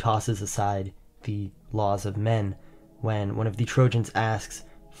completely tosses aside the laws of men. When one of the Trojans asks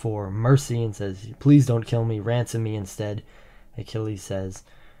for mercy and says, "Please don't kill me, ransom me instead," Achilles says,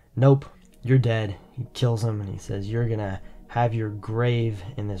 "Nope, you're dead." He kills him and he says, "You're gonna have your grave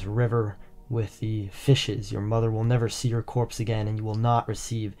in this river with the fishes. Your mother will never see your corpse again, and you will not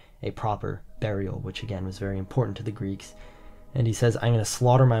receive a proper burial," which again was very important to the Greeks. And he says, "I'm going to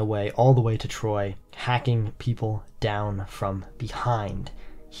slaughter my way all the way to Troy, hacking people down from behind."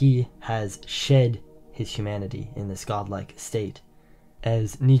 He has shed his humanity in this godlike state.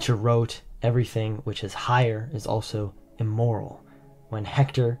 As Nietzsche wrote, everything which is higher is also immoral. When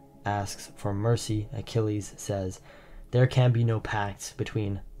Hector asks for mercy, Achilles says, "There can be no pacts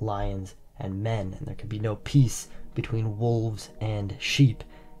between lions and men, and there can be no peace between wolves and sheep."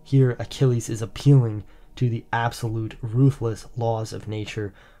 Here Achilles is appealing to the absolute ruthless laws of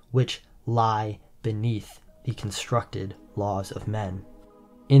nature which lie beneath the constructed laws of men.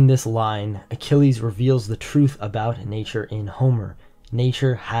 In this line, Achilles reveals the truth about nature in Homer.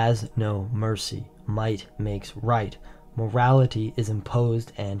 Nature has no mercy. Might makes right. Morality is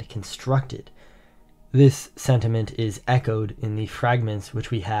imposed and constructed. This sentiment is echoed in the fragments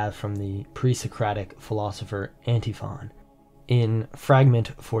which we have from the pre-Socratic philosopher Antiphon. In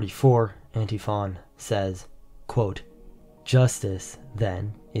fragment 44, Antiphon says, quote, "Justice,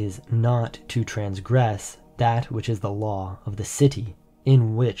 then, is not to transgress that which is the law of the city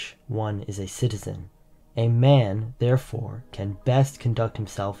in which one is a citizen. A man, therefore, can best conduct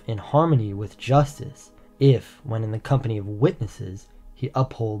himself in harmony with justice if, when in the company of witnesses, he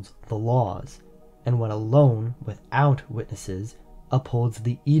upholds the laws, and when alone, without witnesses, upholds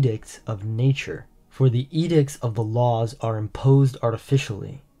the edicts of nature. For the edicts of the laws are imposed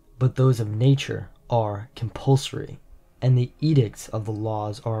artificially, but those of nature are compulsory, and the edicts of the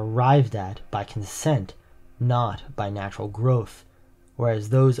laws are arrived at by consent, not by natural growth, whereas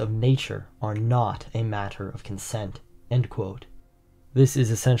those of nature are not a matter of consent." End quote. This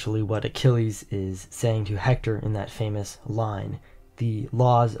is essentially what Achilles is saying to Hector in that famous line. The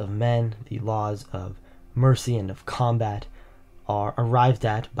laws of men, the laws of mercy and of combat, are arrived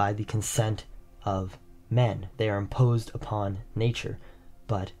at by the consent of men. They are imposed upon nature.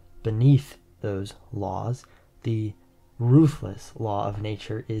 But beneath those laws, the ruthless law of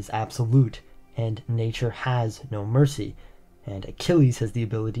nature is absolute, and nature has no mercy. And Achilles has the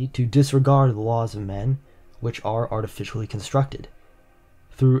ability to disregard the laws of men, which are artificially constructed.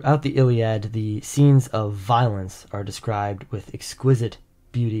 Throughout the Iliad, the scenes of violence are described with exquisite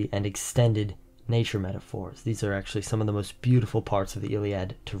beauty and extended nature metaphors. These are actually some of the most beautiful parts of the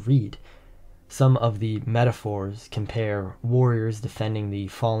Iliad to read. Some of the metaphors compare warriors defending the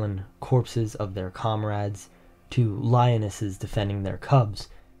fallen corpses of their comrades to lionesses defending their cubs.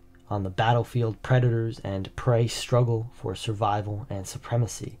 On the battlefield, predators and prey struggle for survival and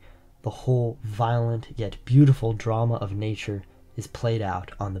supremacy. The whole violent yet beautiful drama of nature is played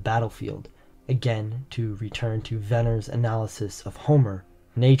out on the battlefield. Again, to return to Venner's analysis of Homer,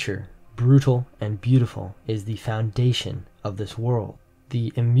 nature, brutal and beautiful, is the foundation of this world.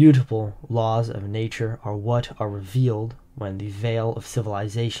 The immutable laws of nature are what are revealed when the veil of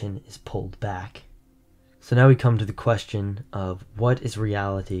civilization is pulled back. So now we come to the question of what is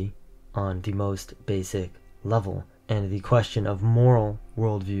reality on the most basic level, and the question of moral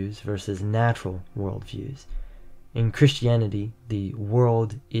worldviews versus natural worldviews. In Christianity, the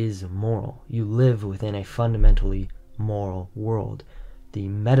world is moral. You live within a fundamentally moral world. The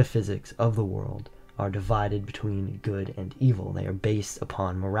metaphysics of the world are divided between good and evil. They are based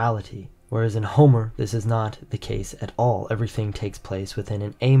upon morality. Whereas in Homer, this is not the case at all. Everything takes place within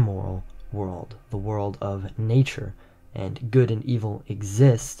an amoral world, the world of nature, and good and evil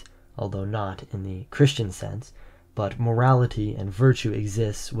exist, although not in the Christian sense, but morality and virtue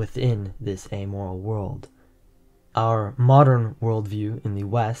exists within this amoral world. Our modern worldview in the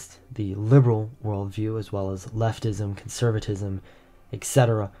West, the liberal worldview, as well as leftism, conservatism,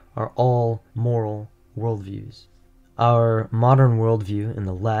 etc., are all moral worldviews. Our modern worldview in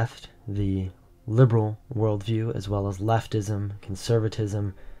the left, the liberal worldview, as well as leftism,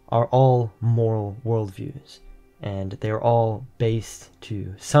 conservatism, are all moral worldviews, and they are all based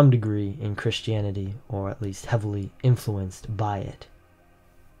to some degree in Christianity, or at least heavily influenced by it.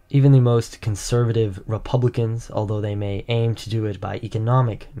 Even the most conservative Republicans, although they may aim to do it by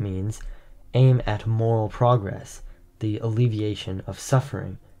economic means, aim at moral progress, the alleviation of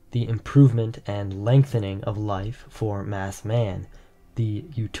suffering, the improvement and lengthening of life for mass man, the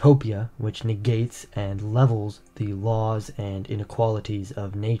utopia which negates and levels the laws and inequalities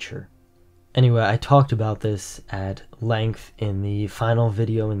of nature. Anyway, I talked about this at length in the final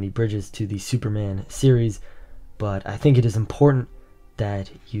video in the Bridges to the Superman series, but I think it is important that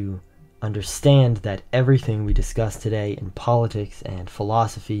you understand that everything we discuss today in politics and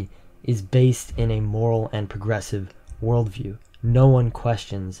philosophy is based in a moral and progressive worldview. No one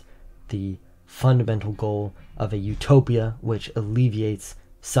questions the fundamental goal of a utopia which alleviates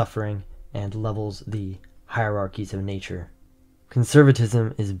suffering and levels the hierarchies of nature.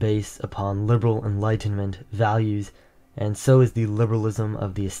 Conservatism is based upon liberal Enlightenment values, and so is the liberalism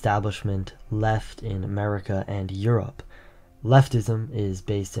of the establishment left in America and Europe. Leftism is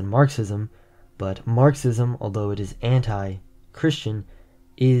based in Marxism, but Marxism, although it is anti-Christian,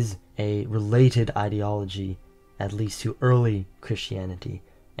 is a related ideology, at least to early Christianity,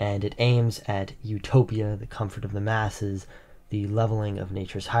 and it aims at utopia, the comfort of the masses, the leveling of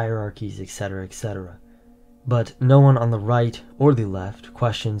nature's hierarchies, etc., etc. But no one on the right or the left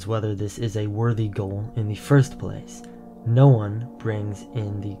questions whether this is a worthy goal in the first place. No one brings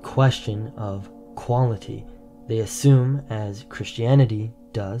in the question of quality. They assume, as Christianity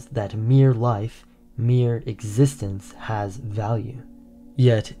does, that mere life, mere existence has value.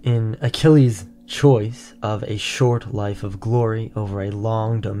 Yet, in Achilles' choice of a short life of glory over a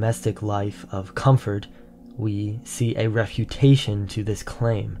long domestic life of comfort, we see a refutation to this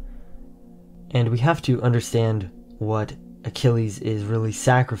claim. And we have to understand what Achilles is really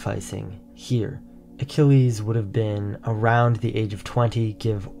sacrificing here. Achilles would have been around the age of 20,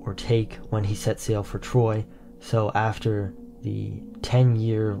 give or take, when he set sail for Troy. So after the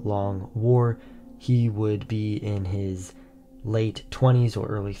 10-year-long war, he would be in his late 20s or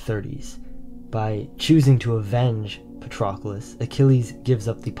early 30s. By choosing to avenge Patroclus, Achilles gives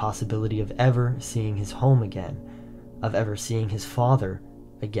up the possibility of ever seeing his home again, of ever seeing his father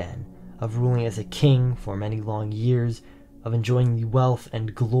again, of ruling as a king for many long years, of enjoying the wealth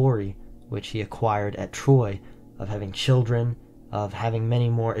and glory which he acquired at Troy, of having children, of having many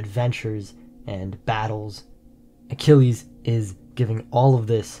more adventures and battles. Achilles is giving all of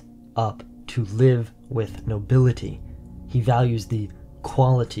this up to live with nobility. He values the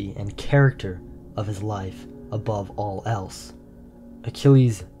quality and character of his life above all else.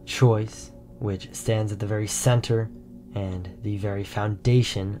 Achilles' choice, which stands at the very center and the very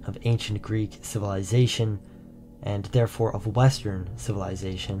foundation of ancient Greek civilization, and therefore of Western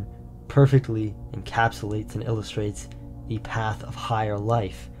civilization, perfectly encapsulates and illustrates the path of higher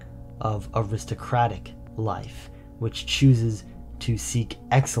life, of aristocratic life, which chooses to seek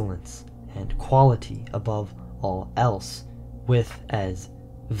excellence and quality above all else, with, as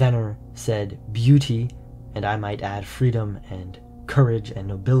Venner said, beauty, and I might add freedom and courage and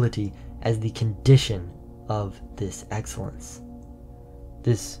nobility, as the condition of this excellence.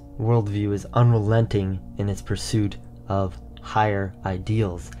 This worldview is unrelenting in its pursuit of higher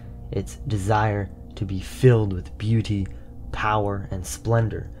ideals, its desire to be filled with beauty, power, and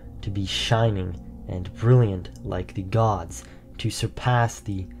splendor, to be shining and brilliant like the gods, to surpass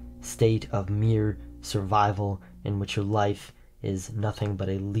the state of mere survival in which your life is nothing but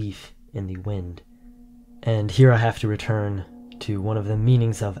a leaf in the wind. And here I have to return to one of the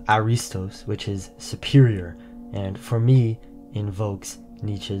meanings of aristos, which is superior, and for me invokes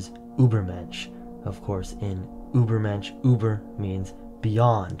Nietzsche's Übermensch. Of course, in Übermensch, Über means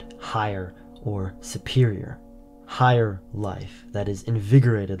beyond, higher, or superior. Higher life, that is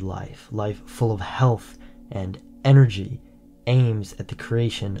invigorated life, life full of health and energy, aims at the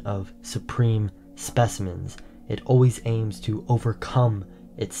creation of supreme specimens. It always aims to overcome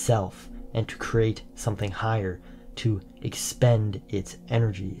itself and to create something higher, to expend its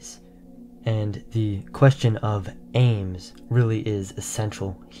energies. And the question of aims really is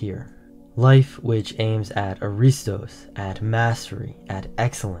essential here. Life which aims at aristos, at mastery, at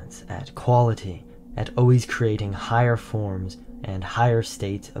excellence, at quality, at always creating higher forms and higher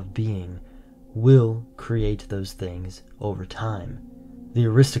states of being, will create those things over time. The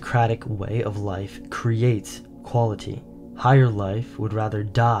aristocratic way of life creates quality. Higher life would rather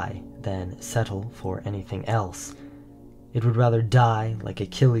die than settle for anything else. It would rather die like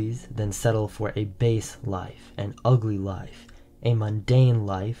Achilles than settle for a base life, an ugly life, a mundane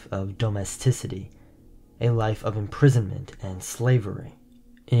life of domesticity, a life of imprisonment and slavery.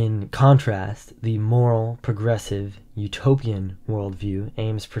 In contrast, the moral, progressive, utopian worldview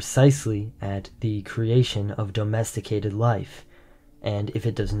aims precisely at the creation of domesticated life, and if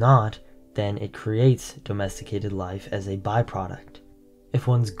it does not, then it creates domesticated life as a byproduct. If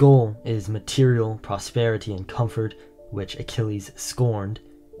one's goal is material prosperity and comfort, which Achilles scorned,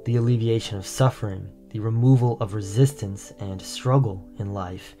 the alleviation of suffering, the removal of resistance and struggle in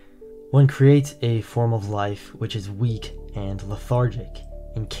life, one creates a form of life which is weak and lethargic,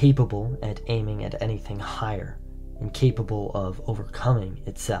 incapable at aiming at anything higher, incapable of overcoming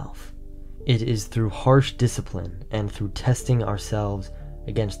itself. It is through harsh discipline and through testing ourselves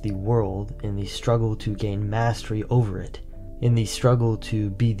against the world in the struggle to gain mastery over it, in the struggle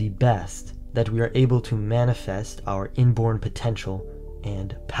to be the best, that we are able to manifest our inborn potential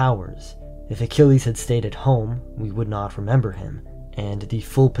and powers. If Achilles had stayed at home, we would not remember him, and the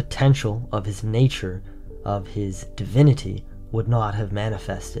full potential of his nature, of his divinity, would not have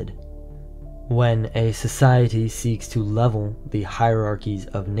manifested. When a society seeks to level the hierarchies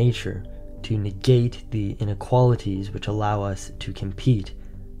of nature, to negate the inequalities which allow us to compete,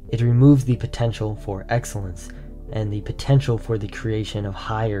 it removes the potential for excellence and the potential for the creation of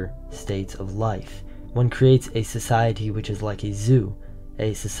higher states of life. One creates a society which is like a zoo,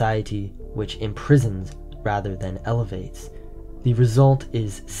 a society which imprisons rather than elevates. The result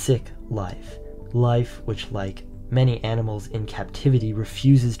is sick life, life which, like many animals in captivity,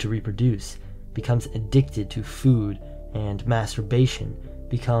 refuses to reproduce, becomes addicted to food and masturbation,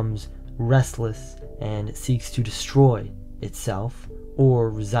 becomes restless and seeks to destroy itself, or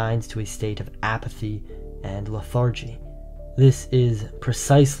resigns to a state of apathy and lethargy. This is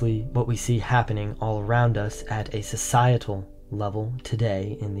precisely what we see happening all around us at a societal level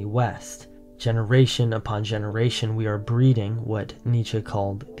today in the West. Generation upon generation, we are breeding what Nietzsche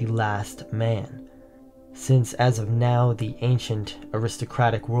called the last man. Since as of now, the ancient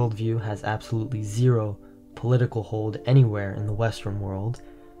aristocratic worldview has absolutely zero political hold anywhere in the Western world,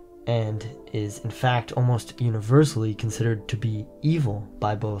 and is in fact almost universally considered to be evil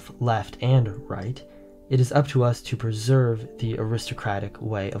by both left and right, it is up to us to preserve the aristocratic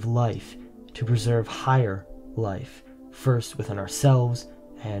way of life, to preserve higher life, first within ourselves,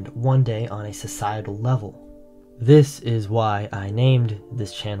 and one day on a societal level. This is why I named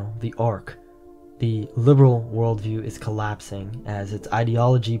this channel the Arc. The liberal worldview is collapsing as its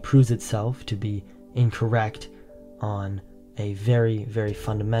ideology proves itself to be incorrect on a very, very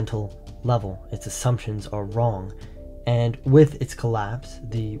fundamental level. Its assumptions are wrong, and with its collapse,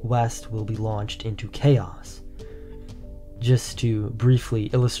 the West will be launched into chaos. Just to briefly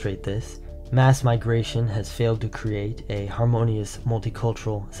illustrate this, mass migration has failed to create a harmonious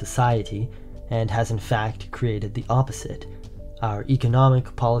multicultural society and has in fact created the opposite. Our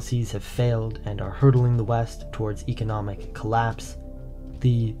economic policies have failed and are hurtling the West towards economic collapse.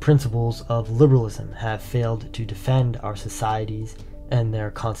 The principles of liberalism have failed to defend our societies and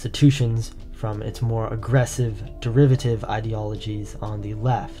their constitutions from its more aggressive, derivative ideologies on the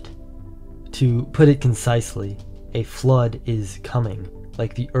left. To put it concisely, a flood is coming,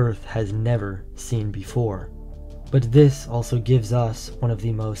 like the earth has never seen before. But this also gives us one of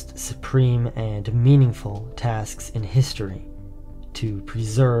the most supreme and meaningful tasks in history: to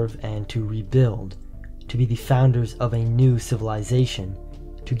preserve and to rebuild, to be the founders of a new civilization,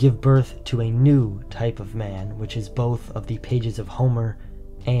 to give birth to a new type of man, which is both of the pages of Homer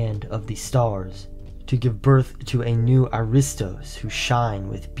and of the stars, to give birth to a new aristos who shine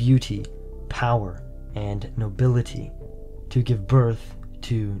with beauty, power, and nobility, to give birth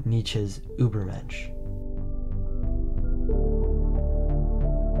to Nietzsche's Übermensch.